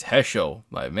series, Hesho,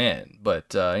 my man.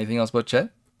 But anything else about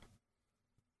Chet?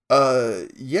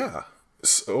 Yeah.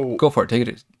 So Go for it. Take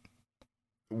it.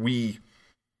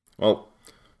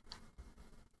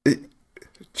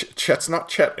 Chet's not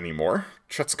Chet anymore.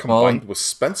 Chet's combined with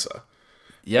Spensa.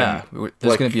 Yeah,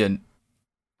 there's going to be a...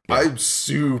 I'm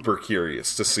super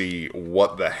curious to see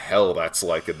what the hell that's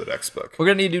like in the next book. We're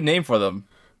going to need a new name for them.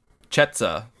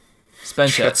 Chetza.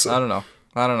 Spensa.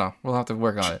 I don't know. We'll have to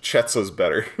work on it. Chetza's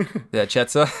better. Yeah,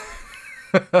 Chetza.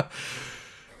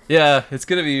 Yeah, it's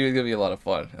gonna be a lot of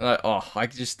fun. And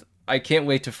I can't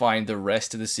wait to find the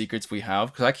rest of the secrets we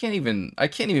have, because I can't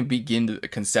even begin to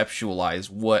conceptualize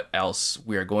what else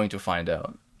we are going to find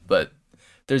out. But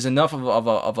there's enough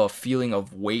of a feeling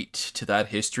of weight to that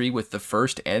history with the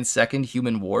first and second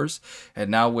Human Wars,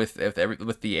 and now with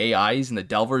the AIs and the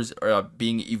Delvers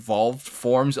being evolved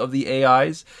forms of the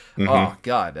AIs. Mm-hmm. Oh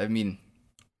God, I mean,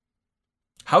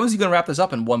 how is he gonna wrap this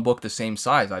up in one book the same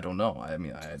size? I don't know. I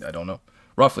mean, I don't know.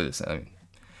 Roughly the same. I mean,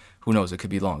 who knows? It could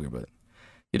be longer, but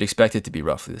you'd expect it to be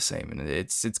roughly the same, and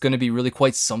it's going to be really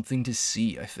quite something to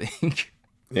see, I think.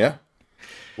 Yeah.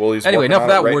 Well, he's anyway, enough of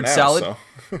that word now, salad. So.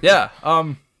 Yeah.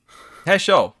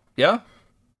 Hesho. Yeah.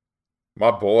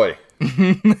 My boy.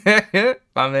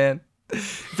 My man.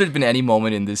 If there's been any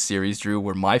moment in this series, Drew,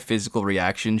 where my physical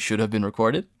reaction should have been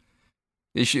recorded,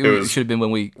 it should have been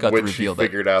when we got the reveal. When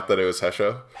figured out that it was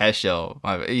Hesho?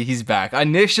 Hesho. He's back.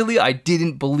 Initially, I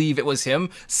didn't believe it was him,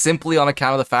 simply on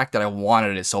account of the fact that I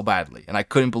wanted it so badly. And I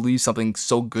couldn't believe something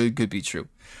so good could be true.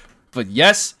 But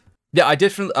yes, yeah,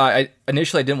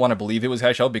 initially I didn't want to believe it was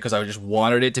Hesho, because I just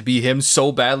wanted it to be him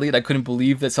so badly, and I couldn't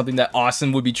believe that something that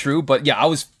awesome would be true. But yeah, I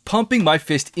was pumping my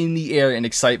fist in the air in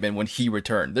excitement when he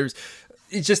returned.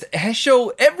 It's just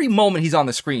Hesho, every moment he's on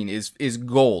the screen is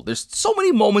gold. There's so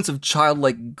many moments of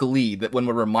childlike glee that when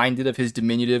we're reminded of his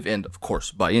diminutive and, of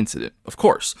course, by incident,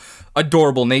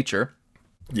 adorable nature.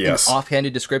 Yes. And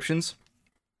offhanded descriptions.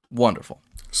 Wonderful.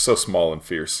 So small and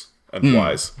fierce and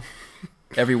wise.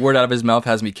 Every word out of his mouth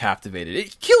has me captivated.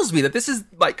 It kills me that this is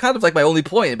kind of my only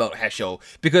point about Hesho,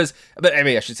 but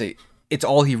I should say, it's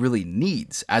all he really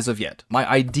needs as of yet. My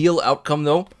ideal outcome,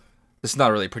 though, this is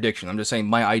not really a prediction. I'm just saying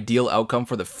my ideal outcome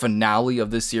for the finale of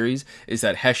this series is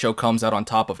that Hesho comes out on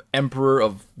top of Emperor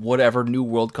of whatever New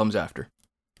World comes after.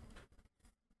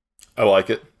 I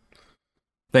like it.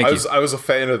 Thank you. I was a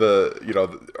fan of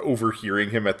the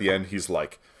overhearing him at the end. He's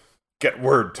like, "Get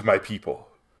word to my people,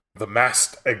 the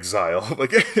masked exile."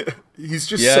 Like he's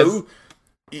just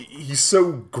he's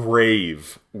so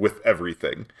grave with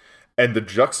everything, and the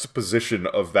juxtaposition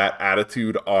of that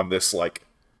attitude on this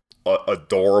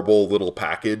adorable little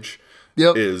package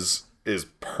is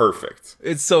perfect.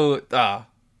 It's so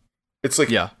it's like,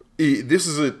 yeah, this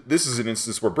is an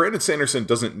instance where Brandon Sanderson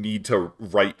doesn't need to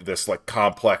write this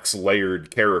complex layered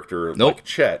character like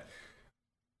Chet.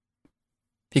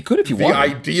 He could if he wanted. The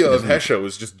idea of Hesho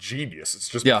is just genius. It's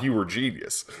just pure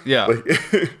genius. Yeah.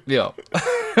 Yeah.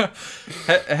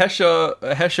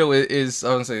 Hesho is,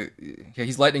 I would say,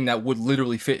 he's lightning that would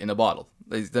literally fit in a bottle.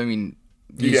 I mean,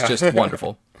 he's just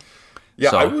wonderful.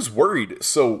 Yeah, so. I was worried.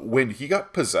 So when he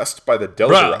got possessed by the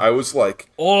Delver, I was like,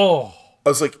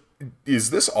 is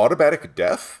this automatic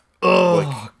death?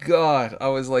 Oh, God. I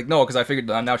was like, no, because I figured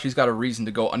now she's got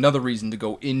another reason to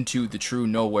go into the true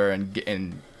nowhere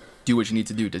and do what you need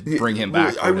to do to bring him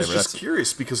back. I was just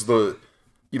curious because the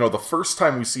first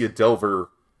time we see a Delver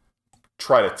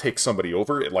try to take somebody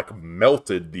over, it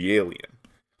melted the alien.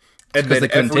 And then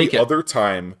every other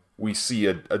time we see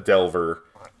a Delver,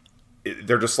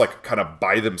 they're just kind of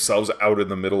by themselves out in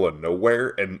the middle of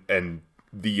nowhere, and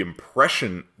the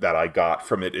impression that I got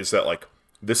from it is that, like,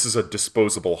 this is a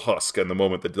disposable husk, and the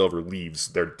moment the Delver leaves,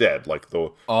 they're dead. Like,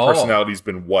 the personality's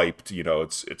been wiped. You know,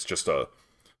 it's just a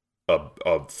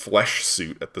flesh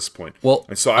suit at this point. Well,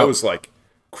 and so I was like,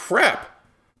 crap.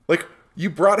 Like, you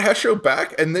brought Hesho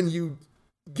back, and then you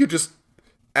just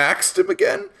axed him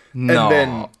again? No.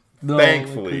 And then,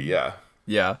 thankfully, yeah.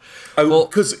 Yeah.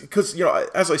 Because, you know,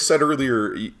 as I said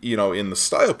earlier, you know, in the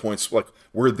style points, like,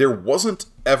 where there wasn't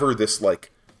ever this,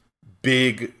 like,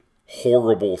 big,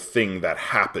 horrible thing that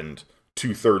happened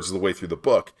 2/3 of the way through the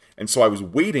book. And so I was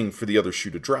waiting for the other shoe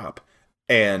to drop.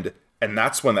 And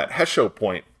that's when that Hesho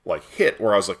point, like, hit,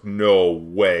 where I was like, no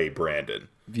way, Brandon.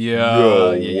 Yeah. No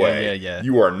way. Yeah.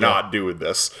 You are not doing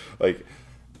this. Like,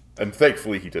 and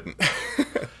thankfully he didn't.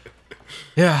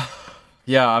 Yeah.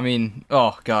 Yeah, I mean,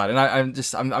 oh god, and I'm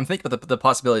thinking about the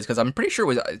possibilities, because I'm pretty sure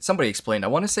it was somebody explained. I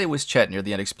want to say it was Chet near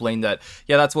the end explained that,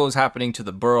 yeah, that's what was happening to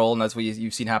the Burl, and that's what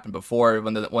you've seen happen before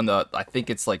when the I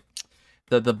think it's like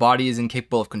the body is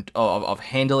incapable of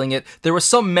handling it. There was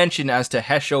some mention as to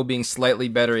Hesho being slightly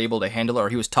better able to handle it, or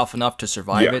he was tough enough to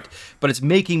survive it. But it's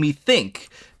making me think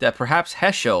that perhaps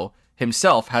Hesho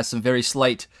himself has some very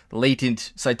slight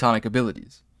latent cytonic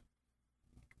abilities.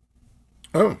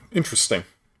 Oh, interesting.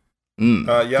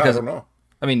 Because, I don't know.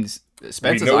 I mean,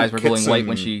 Spence's eyes were glowing white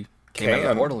when she came out of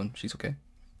the portal, and she's okay.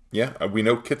 Yeah, we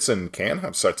know Kitson can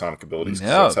have cytonic abilities,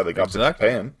 because Yeah, that's how they got to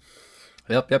Japan.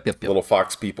 Yep. Little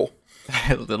fox people.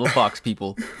 Little fox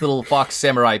people. Little fox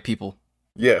samurai people.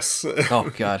 Yes.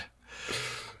 Oh, God.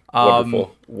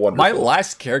 Wonderful. My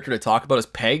last character to talk about is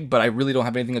Peg, but I really don't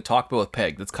have anything to talk about with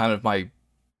Peg. That's kind of my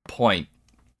point.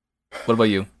 What about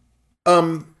you?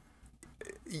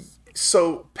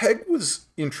 So Peg was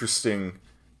interesting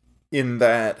in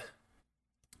that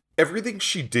everything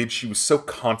she did, she was so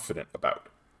confident about.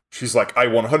 She's like, I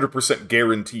 100%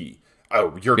 guarantee.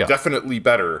 Oh, you're definitely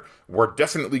better. We're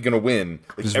definitely going to win.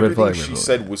 Like, everything she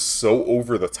said was so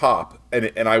over the top.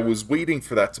 And I was waiting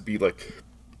for that to be like,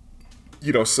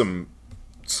 you know, some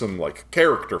like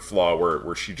character flaw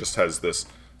where she just has this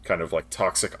kind of like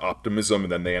toxic optimism,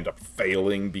 and then they end up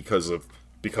failing because of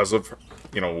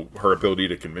you know, her ability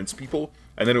to convince people.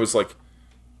 And then it was like,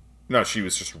 no, she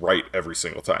was just right every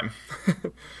single time.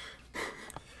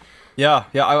 Yeah,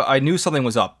 I knew something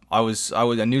was up. I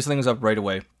knew something was up right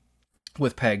away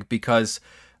with Peg, because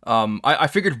I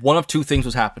figured one of two things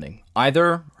was happening.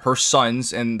 Either her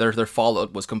sons and their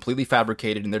fallout was completely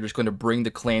fabricated, and they're just going to bring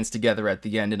the clans together at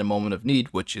the end in a moment of need,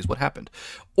 which is what happened.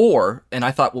 Or, and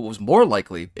I thought what was more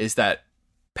likely, is that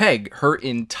Peg, her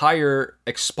entire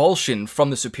expulsion from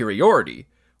the superiority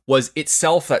was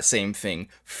itself that same thing,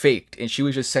 faked, and she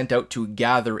was just sent out to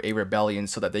gather a rebellion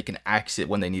so that they can axe it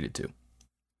when they needed to.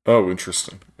 Oh,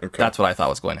 interesting. Okay. That's what I thought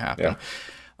was going to happen.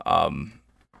 Yeah.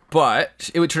 But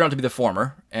it would turn out to be the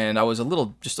former, and I was a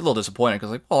little disappointed,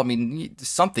 because, like, well, I mean,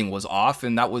 something was off,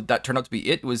 and that turned out to be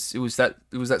it. It was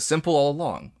that simple all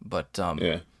along. But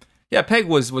Peg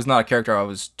was not a character I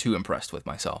was too impressed with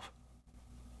myself.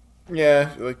 Yeah,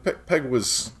 like Peg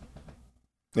was.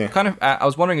 Yeah. Kind of. I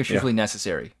was wondering if she was really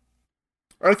necessary.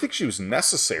 I think she was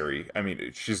necessary. I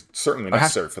mean, she's certainly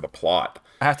necessary for the plot.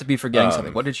 I have to be forgetting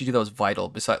something. What did she do that was vital?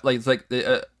 Besides, like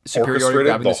the superiority,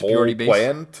 grabbing the superiority base.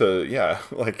 Plan to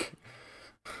like.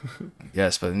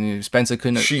 Yes, but Spencer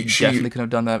definitely couldn't have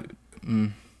done that.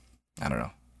 I don't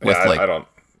know. With I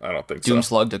don't think so.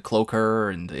 Doomslug to cloak her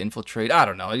and to infiltrate. I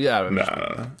don't know. Yeah,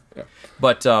 no. Yeah.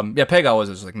 But Peg always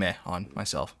was like meh on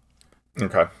myself.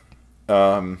 Okay.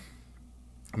 I'm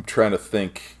trying to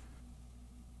think.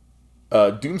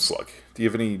 Doomslug. Do you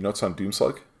have any notes on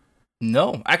Doomslug?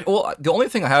 No. Well, the only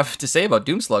thing I have to say about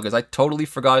Doomslug is I totally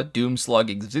forgot Doomslug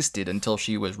existed until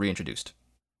she was reintroduced.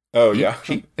 Oh, yeah?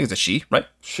 She? I think it's a she, right?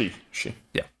 She.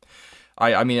 Yeah.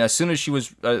 I mean, as soon as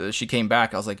she came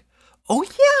back, I was like, oh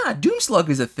yeah, Doomslug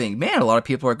is a thing. Man, a lot of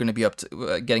people are going to be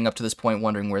getting up to this point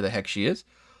wondering where the heck she is.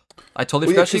 I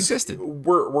totally forgot she existed.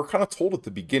 We're kind of told at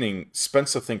the beginning,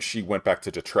 Spencer thinks she went back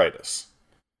to Detritus.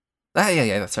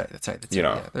 Yeah, that's right.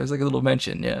 Yeah. There's like a little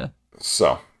mention, yeah.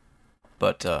 So.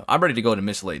 But I'm ready to go to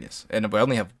miscellaneous, and we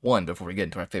only have one before we get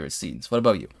into our favorite scenes. What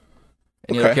about you?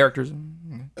 Any other characters?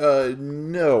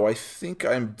 No, I think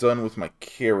I'm done with my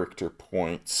character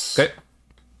points. Okay.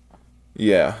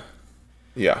 Yeah.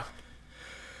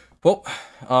 Well,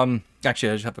 actually,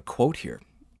 I just have a quote here.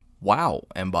 Wow,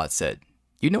 Mbot said.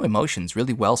 You know emotions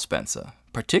really well, Spencer.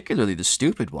 Particularly the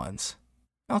stupid ones.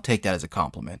 I'll take that as a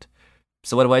compliment.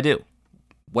 So what do?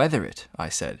 Weather it, I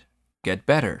said. Get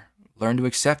better. Learn to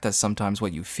accept that sometimes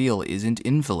what you feel isn't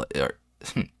invalid.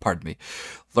 Pardon me.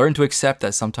 Learn to accept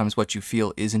that sometimes what you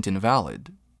feel isn't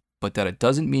invalid. but that it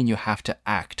doesn't mean you have to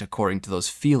act according to those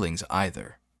feelings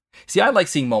either. See, I like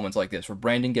seeing moments like this where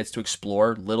Brandon gets to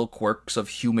explore little quirks of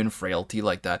human frailty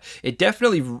like that. It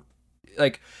definitely,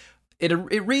 like,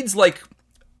 it reads like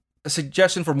a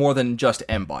suggestion for more than just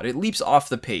Mbot. It leaps off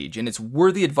the page, and it's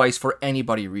worthy advice for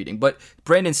anybody reading, but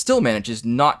Brandon still manages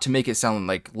not to make it sound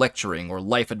like lecturing or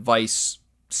life advice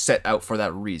set out for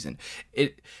that reason.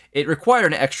 It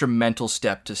required an extra mental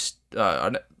step to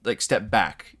step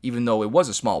back, even though it was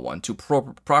a small one, to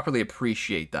properly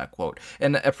appreciate that quote.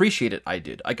 And appreciate it, I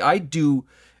did. Like, I do,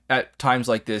 at times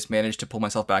like this, manage to pull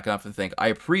myself back enough to think,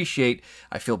 I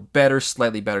feel better,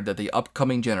 slightly better, that the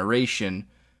upcoming generation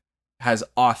has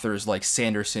authors like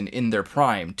Sanderson in their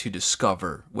prime to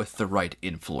discover with the right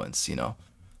influence, you know?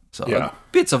 So, yeah.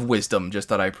 like, bits of wisdom just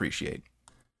that I appreciate.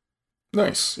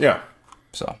 Nice, yeah.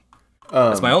 So,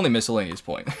 that's my only miscellaneous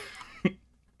point.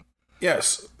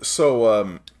 Yes.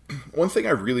 So, one thing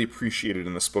I really appreciated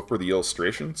in this book were the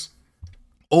illustrations.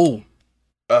 Oh.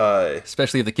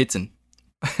 Especially of the kitten.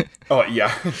 Oh,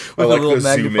 yeah. With a little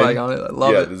magnifying on it. I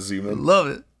love it. The zoom in. I love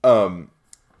it.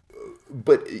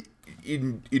 But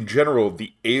in general,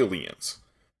 the aliens.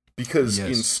 Because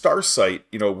in Starsight,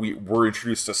 you know, we were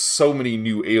introduced to so many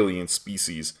new alien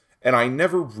species, and I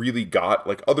never really got,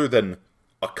 like, other than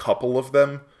a couple of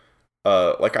them,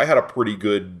 like, I had a pretty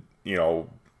good, you know,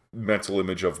 mental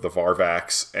image of the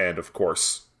Varvax and, of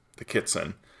course, the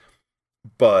Kitsen.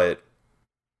 But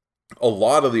a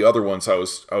lot of the other ones, I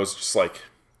was just like,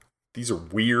 these are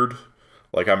weird.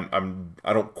 Like, I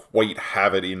don't quite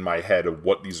have it in my head of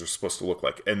what these are supposed to look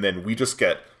like. And then we just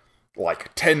get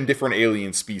like 10 different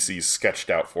alien species sketched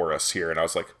out for us here, and I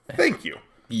was like, thank you.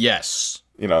 Yes.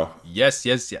 You know. Yes.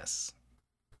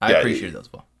 I appreciate it as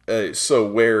well. So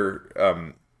where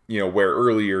you know, where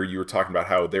earlier you were talking about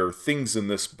how there are things in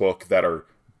this book that are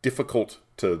difficult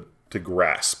to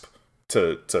grasp,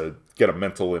 to get a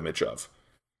mental image of.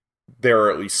 There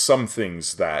are at least some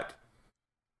things that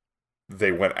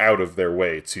they went out of their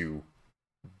way to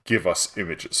give us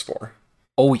images for.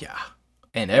 Oh, yeah.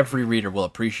 And every reader will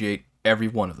appreciate every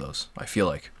one of those, I feel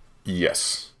like.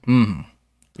 Yes. Mm-hmm.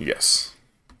 Yes.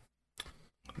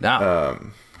 Now.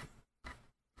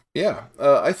 Yeah.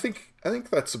 I think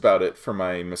that's about it for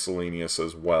my miscellaneous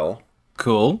as well.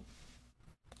 Cool.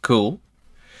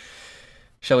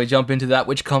 Shall we jump into that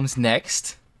which comes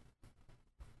next?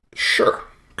 Sure.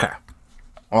 Okay.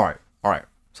 All right.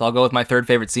 So I'll go with my third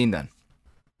favorite scene then.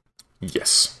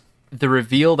 Yes. The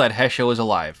reveal that Hesho is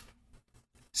alive.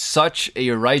 Such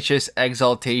a righteous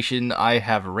exaltation I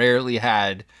have rarely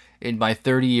had in my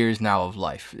 30 years now of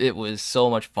life. It was so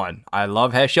much fun. I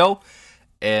love Hesho,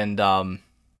 and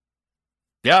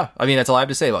yeah, I mean, that's all I have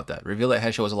to say about that. Reveal that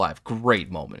Hesho is alive. Great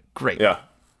moment. Great. Yeah.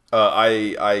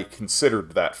 I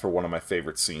considered that for one of my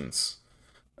favorite scenes.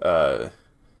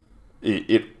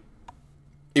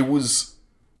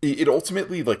 It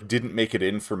ultimately, like, didn't make it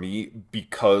in for me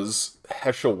because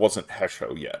Hesho wasn't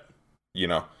Hesho yet, you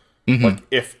know? Mm-hmm. Like,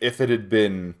 if it had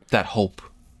been... that hope.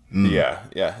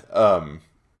 Yeah.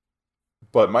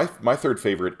 But my third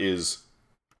favorite is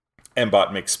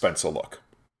Mbot makes Spencer look.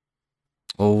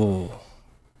 Oh.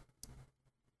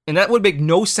 And that would make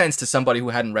no sense to somebody who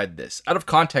hadn't read this. Out of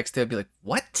context, they'd be like,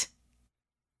 what?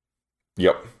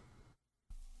 Yep.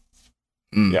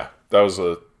 Yeah, that was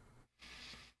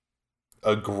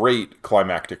a great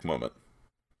climactic moment.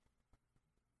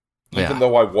 Even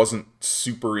though I wasn't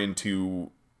super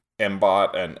into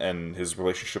Mbot and his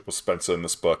relationship with Spencer in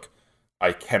this book,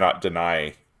 I cannot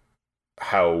deny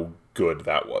how good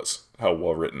that was, how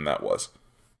well written that was.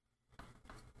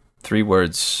 3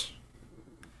 words,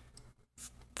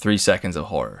 3 seconds of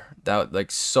horror. That,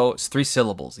 like, so, it's 3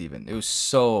 syllables even. It was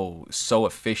so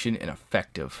efficient and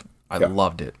effective. I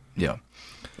loved it. Yeah.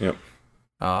 Yep.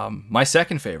 My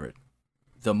second favorite,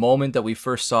 the moment that we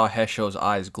first saw Hesho's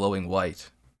eyes glowing white.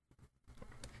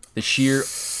 The sheer,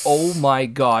 oh my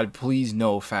god, please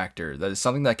no factor. That is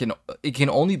something that can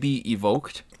only be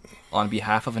evoked on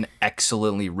behalf of an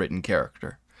excellently written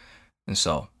character. And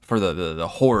so, for the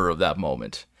horror of that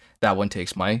moment, that one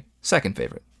takes my second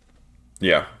favorite.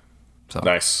 Yeah. So,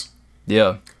 nice.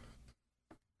 Yeah.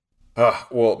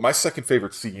 Well, my second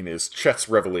favorite scene is Chet's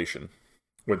revelation.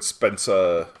 When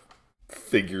Spencer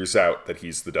figures out that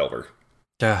he's the Delver.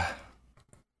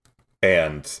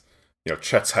 And, you know,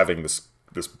 Chet's having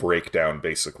this breakdown,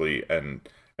 basically, and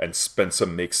Spencer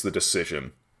makes the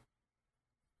decision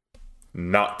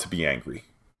not to be angry,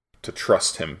 to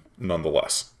trust him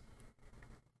nonetheless.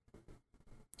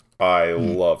 I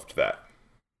loved that.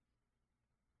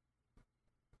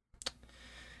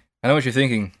 I know what you're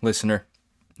thinking, listener.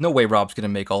 No way Rob's going to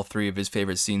make all 3 of his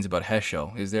favorite scenes about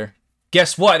Hesho, is there?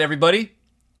 Guess what, everybody?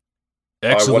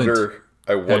 Excellent,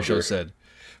 I wonder. Hesho said,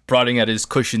 prodding at his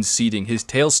cushioned seating, his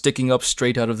tail sticking up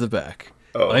straight out of the back.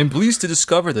 Oh. I am pleased to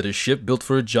discover that a ship built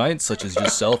for a giant such as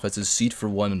yourself has a seat for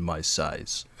one in my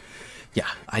size. Yeah,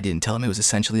 I didn't tell him it was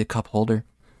essentially a cup holder.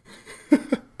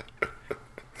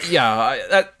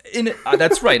 Yeah,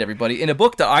 that's right, everybody. In a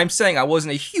book that I'm saying I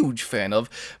wasn't a huge fan of,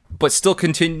 but still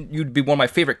continued to be one of my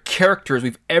favorite characters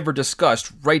we've ever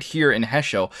discussed right here in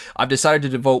Hesho, I've decided to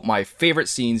devote my favorite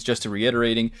scenes just to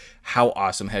reiterating how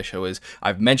awesome Hesho is.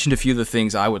 I've mentioned a few of the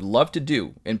things I would love to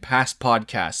do in past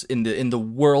podcasts, in the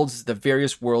worlds, the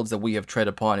various worlds that we have tread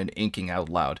upon in Inking Out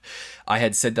Loud. I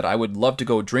had said that I would love to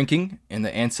go drinking in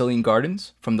the Anceline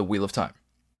Gardens from the Wheel of Time.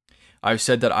 I've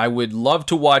said that I would love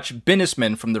to watch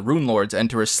Binismen from the Rune Lords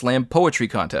enter a slam poetry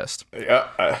contest.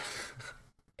 Yeah.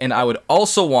 And I would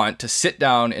also want to sit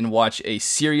down and watch a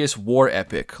serious war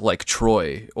epic like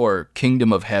Troy or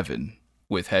Kingdom of Heaven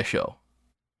with Hesho.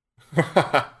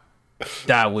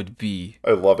 That would be...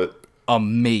 I love it.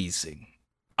 Amazing.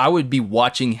 I would be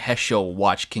watching Hesho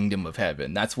watch Kingdom of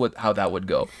Heaven. That's how that would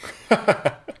go.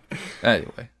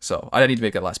 Anyway, so I need to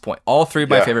make that last point. All three of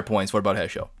my favorite points were about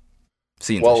Hesho.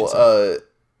 Scenes,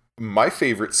 my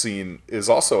favorite scene is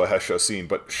also a Hesho scene,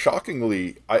 but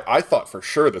shockingly, I thought for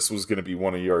sure this was going to be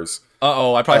one of yours.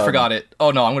 Uh-oh, I probably forgot it.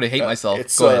 Oh no, I'm going to hate myself.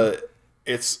 It's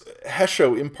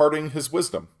Hesho imparting his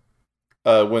wisdom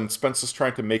when Spence is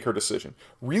trying to make her decision.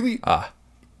 Really,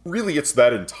 it's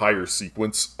that entire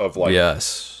sequence of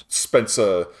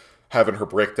Spencer having her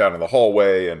breakdown in the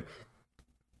hallway and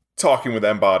talking with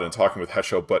Embod and talking with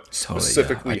Hesho, but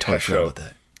specifically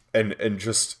Hesho, and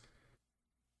just...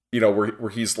 where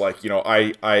he's like,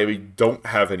 I don't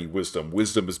have any wisdom.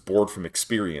 Wisdom is born from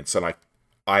experience, and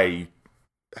I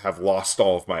have lost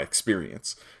all of my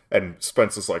experience. And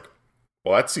Spence is like,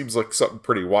 well, that seems like something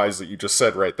pretty wise that you just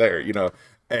said right there,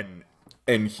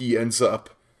 and he ends up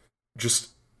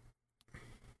just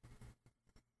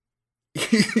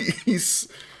he's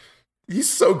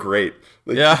so great.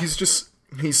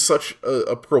 He's such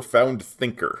a profound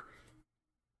thinker.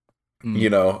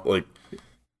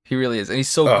 He really is, and he's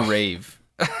so grave.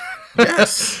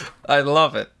 Yes. I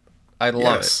love it. I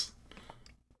love it.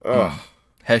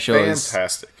 Hesho is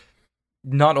fantastic.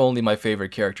 Not only my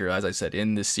favorite character, as I said,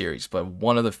 in this series, but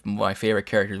one of my favorite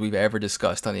characters we've ever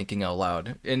discussed on Inking Out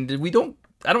Loud. And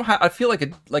I feel like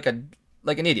an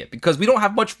idiot, because we don't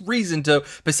have much reason to,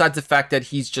 besides the fact that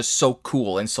he's just so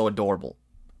cool and so adorable.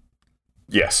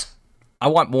 Yes. I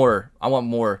want more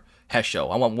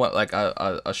Hesho. I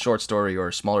want a short story or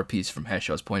a smaller piece from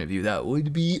Hesho's point of view. That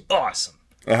would be awesome.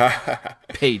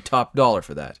 Paid top dollar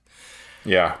for that.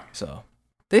 Yeah. So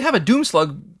they have a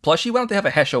Doomslug plushie. Why don't they have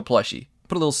a Hesho plushie?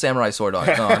 Put a little samurai sword on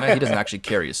it. No, he doesn't actually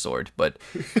carry a sword, but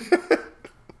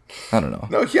I don't know.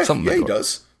 No, he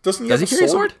does. Doesn't he? Does he carry a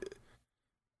sword?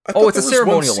 It's a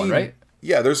ceremonial one, right?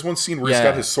 Yeah, there's one scene where he's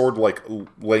got his sword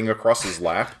laying across his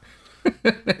lap.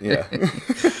 Yeah.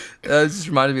 This just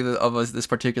reminded me of this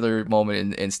particular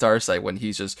moment in Starsight when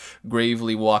he's just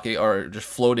gravely walking or just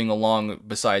floating along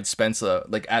beside Spencer,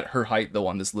 like at her height, though,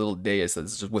 on this little dais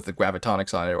that's just with the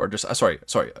gravitonics on it, or just sorry,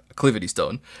 acclivity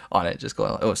stone on it, just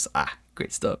going.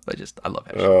 Great stuff. I love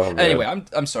it. Anyway,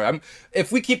 I'm sorry.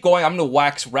 If we keep going, I'm gonna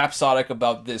wax rhapsodic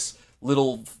about this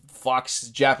little fox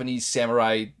Japanese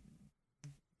samurai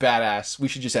badass. We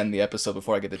should just end the episode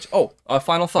before I get the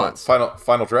final thoughts.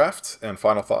 Final draft and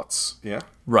final thoughts. Yeah.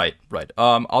 Right.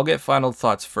 I'll get final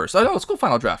thoughts first. Let's go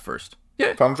final draft first.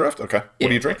 Yeah. Final draft. Okay.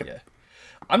 What are you drinking? Yeah.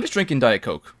 I'm just drinking Diet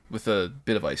Coke with a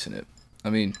bit of ice in it. I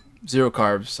mean, 0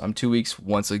 carbs. I'm 2 weeks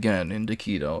once again into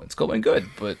keto. It's going good,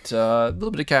 but a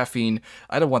little bit of caffeine.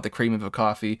 I don't want the cream of a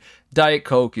coffee. Diet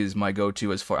Coke is my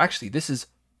go-to as far. Actually,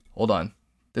 hold on.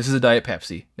 This is a Diet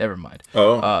Pepsi. Never mind.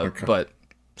 Okay. But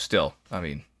still, I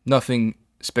mean, nothing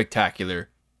spectacular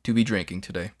to be drinking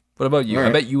today. What about you? Right.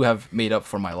 I bet you have made up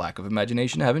for my lack of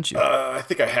imagination, haven't you? I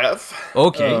think I have.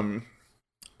 Okay.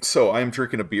 So I'm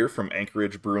drinking a beer from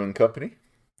Anchorage Brewing Company.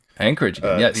 Anchorage,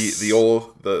 yes. The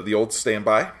old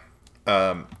standby.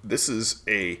 This is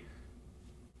a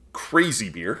crazy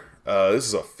beer. This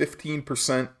is a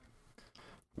 15%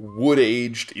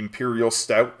 wood-aged imperial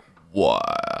stout.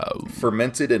 Wow.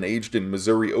 Fermented and aged in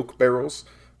Missouri oak barrels.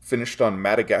 Finished on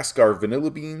Madagascar vanilla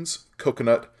beans,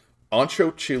 coconut,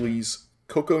 ancho chilies,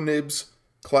 cocoa nibs,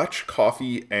 clutch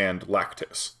coffee, and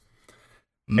lactose.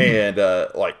 And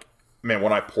man,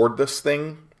 when I poured this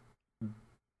thing,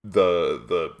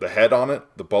 the head on it,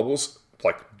 the bubbles,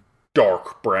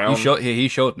 dark brown. He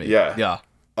showed me. Yeah.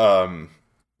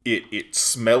 It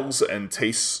smells and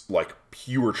tastes like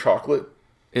pure chocolate.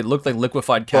 It looked like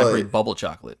liquefied Cadbury bubble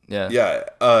chocolate. Yeah. Yeah.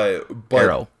 But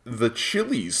Arrow. the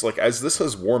chilies, like as this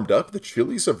has warmed up, the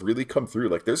chilies have really come through.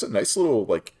 Like there's a nice little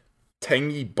like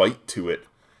tangy bite to it.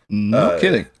 No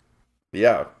kidding.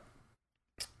 Yeah.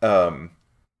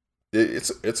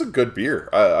 It's a good beer.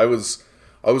 I was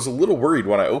a little worried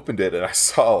when I opened it and I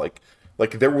saw like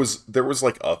there was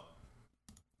like a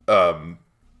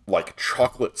like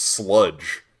chocolate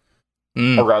sludge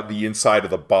around the inside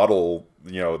of the bottle,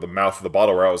 the mouth of the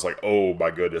bottle, where I was like, oh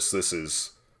my goodness, this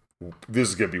is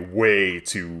gonna be way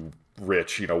too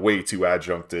rich, way too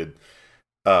adjuncted.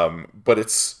 But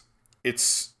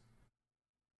it's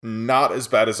not as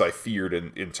bad as I feared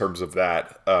in terms of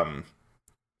that.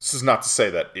 This is not to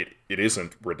say that it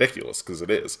isn't ridiculous, because it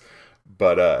is.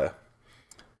 But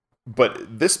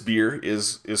this beer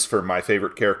is for my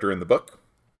favorite character in the book.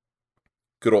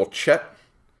 Good old Chet.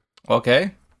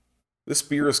 Okay. This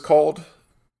beer is called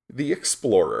the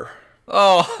Explorer.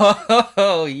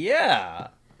 Oh, yeah.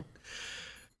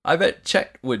 I bet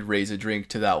Chet would raise a drink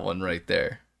to that one right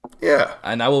there. Yeah.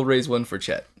 And I will raise one for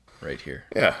Chet right here.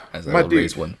 Yeah. As I will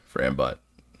raise one for Ambot.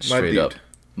 Straight up.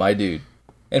 My dude.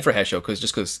 And for Hesho,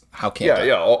 because how can't I?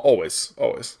 Yeah, always.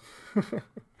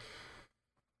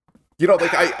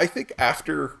 I think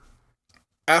after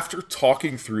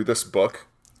talking through this book,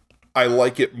 I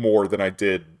like it more than I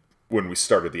did when we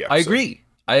started the episode.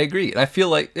 I agree. And I feel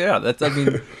like,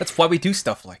 that's why we do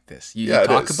stuff like this. You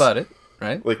talk about it,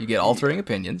 right? Like, you get altering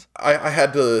opinions. I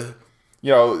had to,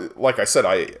 like I said,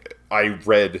 I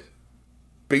read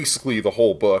basically the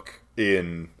whole book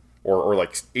or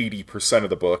like 80% of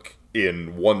the book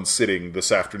in one sitting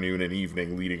this afternoon and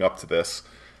evening leading up to this.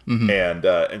 Mm-hmm.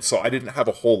 And so I didn't have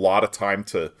a whole lot of time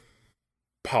to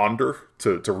ponder,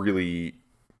 to really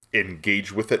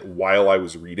engage with it while I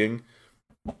was reading.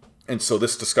 And so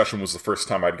this discussion was the first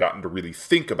time I'd gotten to really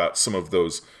think about some of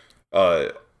those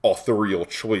authorial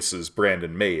choices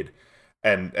Brandon made.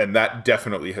 And that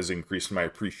definitely has increased my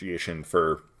appreciation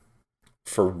for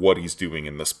what he's doing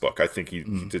in this book. I think he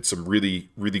did some really,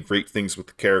 really great things with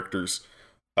the characters.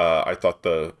 I thought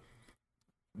the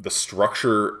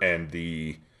structure and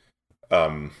the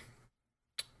what's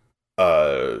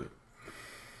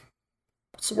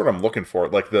the word I'm looking for?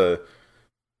 Like the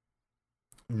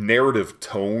narrative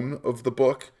tone of the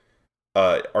book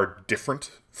are different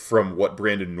from what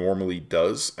Brandon normally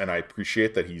does, and I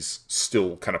appreciate that he's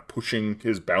still kind of pushing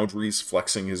his boundaries,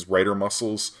 flexing his writer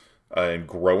muscles, and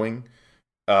growing.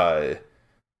 Yeah.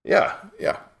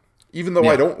 Even though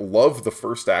I don't love the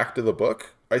first act of the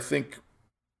book, I think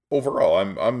overall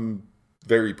I'm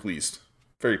very pleased.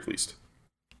 Very pleased.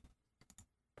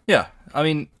 Yeah, I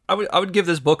mean, I would give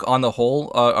this book on the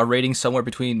whole a rating somewhere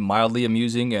between mildly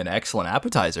amusing and excellent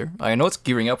appetizer. I know it's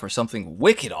gearing up for something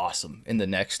wicked awesome in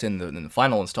the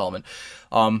final installment.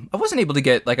 I wasn't able to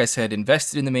get, like I said,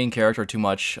 invested in the main character too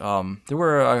much. There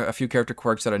were a few character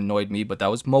quirks that annoyed me, but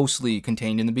that was mostly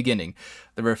contained in the beginning.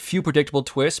 There were a few predictable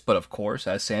twists, but of course,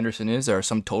 as Sanderson is, there are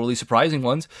some totally surprising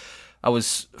ones. I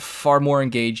was far more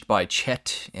engaged by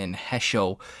Chet and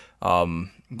Hesho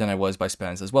than I was by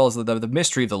Spence, as well as the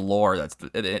mystery of the lore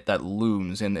that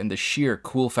looms, and the sheer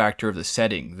cool factor of the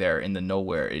setting there in the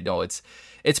nowhere.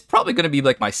 It's probably going to be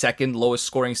like my second lowest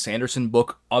scoring Sanderson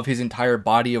book of his entire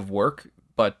body of work,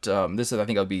 but this is, I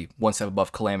think, I'll be one step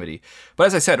above Calamity. But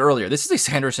as I said earlier, this is a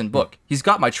Sanderson book. He's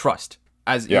got my trust.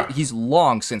 He's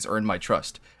long since earned my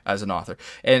trust as an author,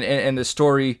 and the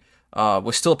story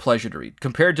was still a pleasure to read.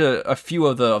 Compared to a few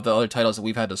of the other titles that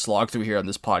we've had to slog through here on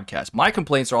this podcast, my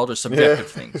complaints are all just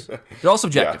subjective things. They're all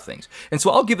subjective things. And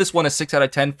so I'll give this one a 6 out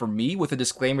of 10 for me, with a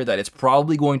disclaimer that it's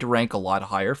probably going to rank a lot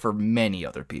higher for many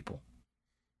other people.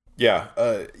 Yeah,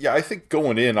 I think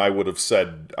going in, I would have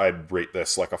said I'd rate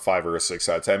this like a 5 or a 6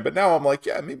 out of 10, but now I'm like,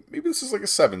 yeah, maybe this is like a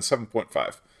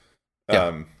 7.5.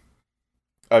 Yeah.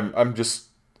 I'm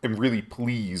really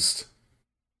pleased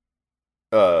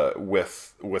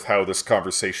with how this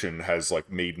conversation has like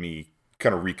made me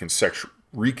kind of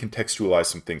recontextualize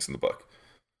some things in the book.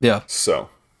 Yeah. So,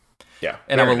 yeah.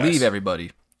 And I will leave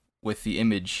everybody with the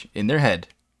image in their head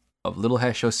of little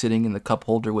Hesho sitting in the cup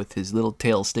holder with his little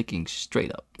tail sticking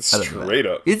straight up. Straight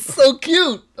up. It's so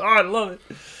cute. Oh, I love it.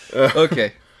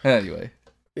 Okay. Anyway.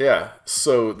 Yeah.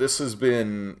 So this has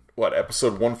been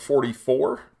episode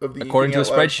 144 of the According to a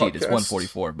spreadsheet, it's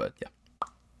 144, but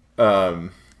yeah.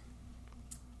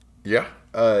 Yeah.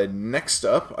 Next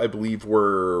up, I believe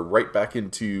we're right back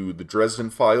into the Dresden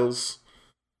Files.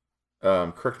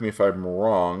 Correct me if I'm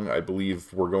wrong. I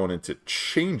believe we're going into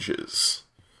Changes.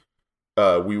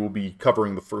 We will be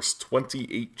covering the first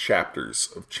 28 chapters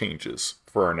of Changes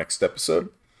for our next episode.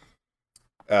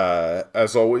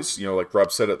 As always, like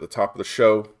Rob said at the top of the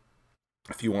show,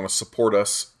 If you want to support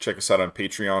us, check us out on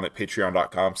Patreon at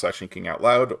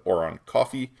patreon.com/inkingoutloud or on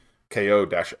Ko-fi,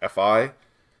 ko-fi.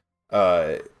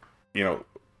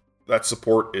 That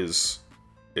support is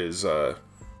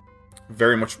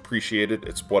very much appreciated.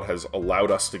 It's what has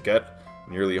allowed us to get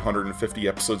nearly 150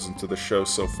 episodes into the show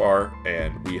so far,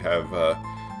 and we have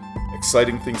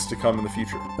exciting things to come in the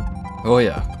future. Oh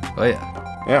yeah.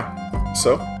 Yeah.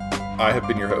 So, I have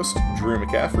been your host, Drew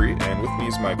McCaffrey, and with me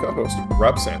is my co-host,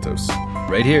 Rob Santos.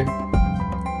 Right here.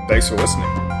 Thanks for listening,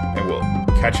 and we'll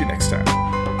catch you next time.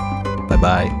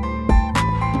 Bye-bye.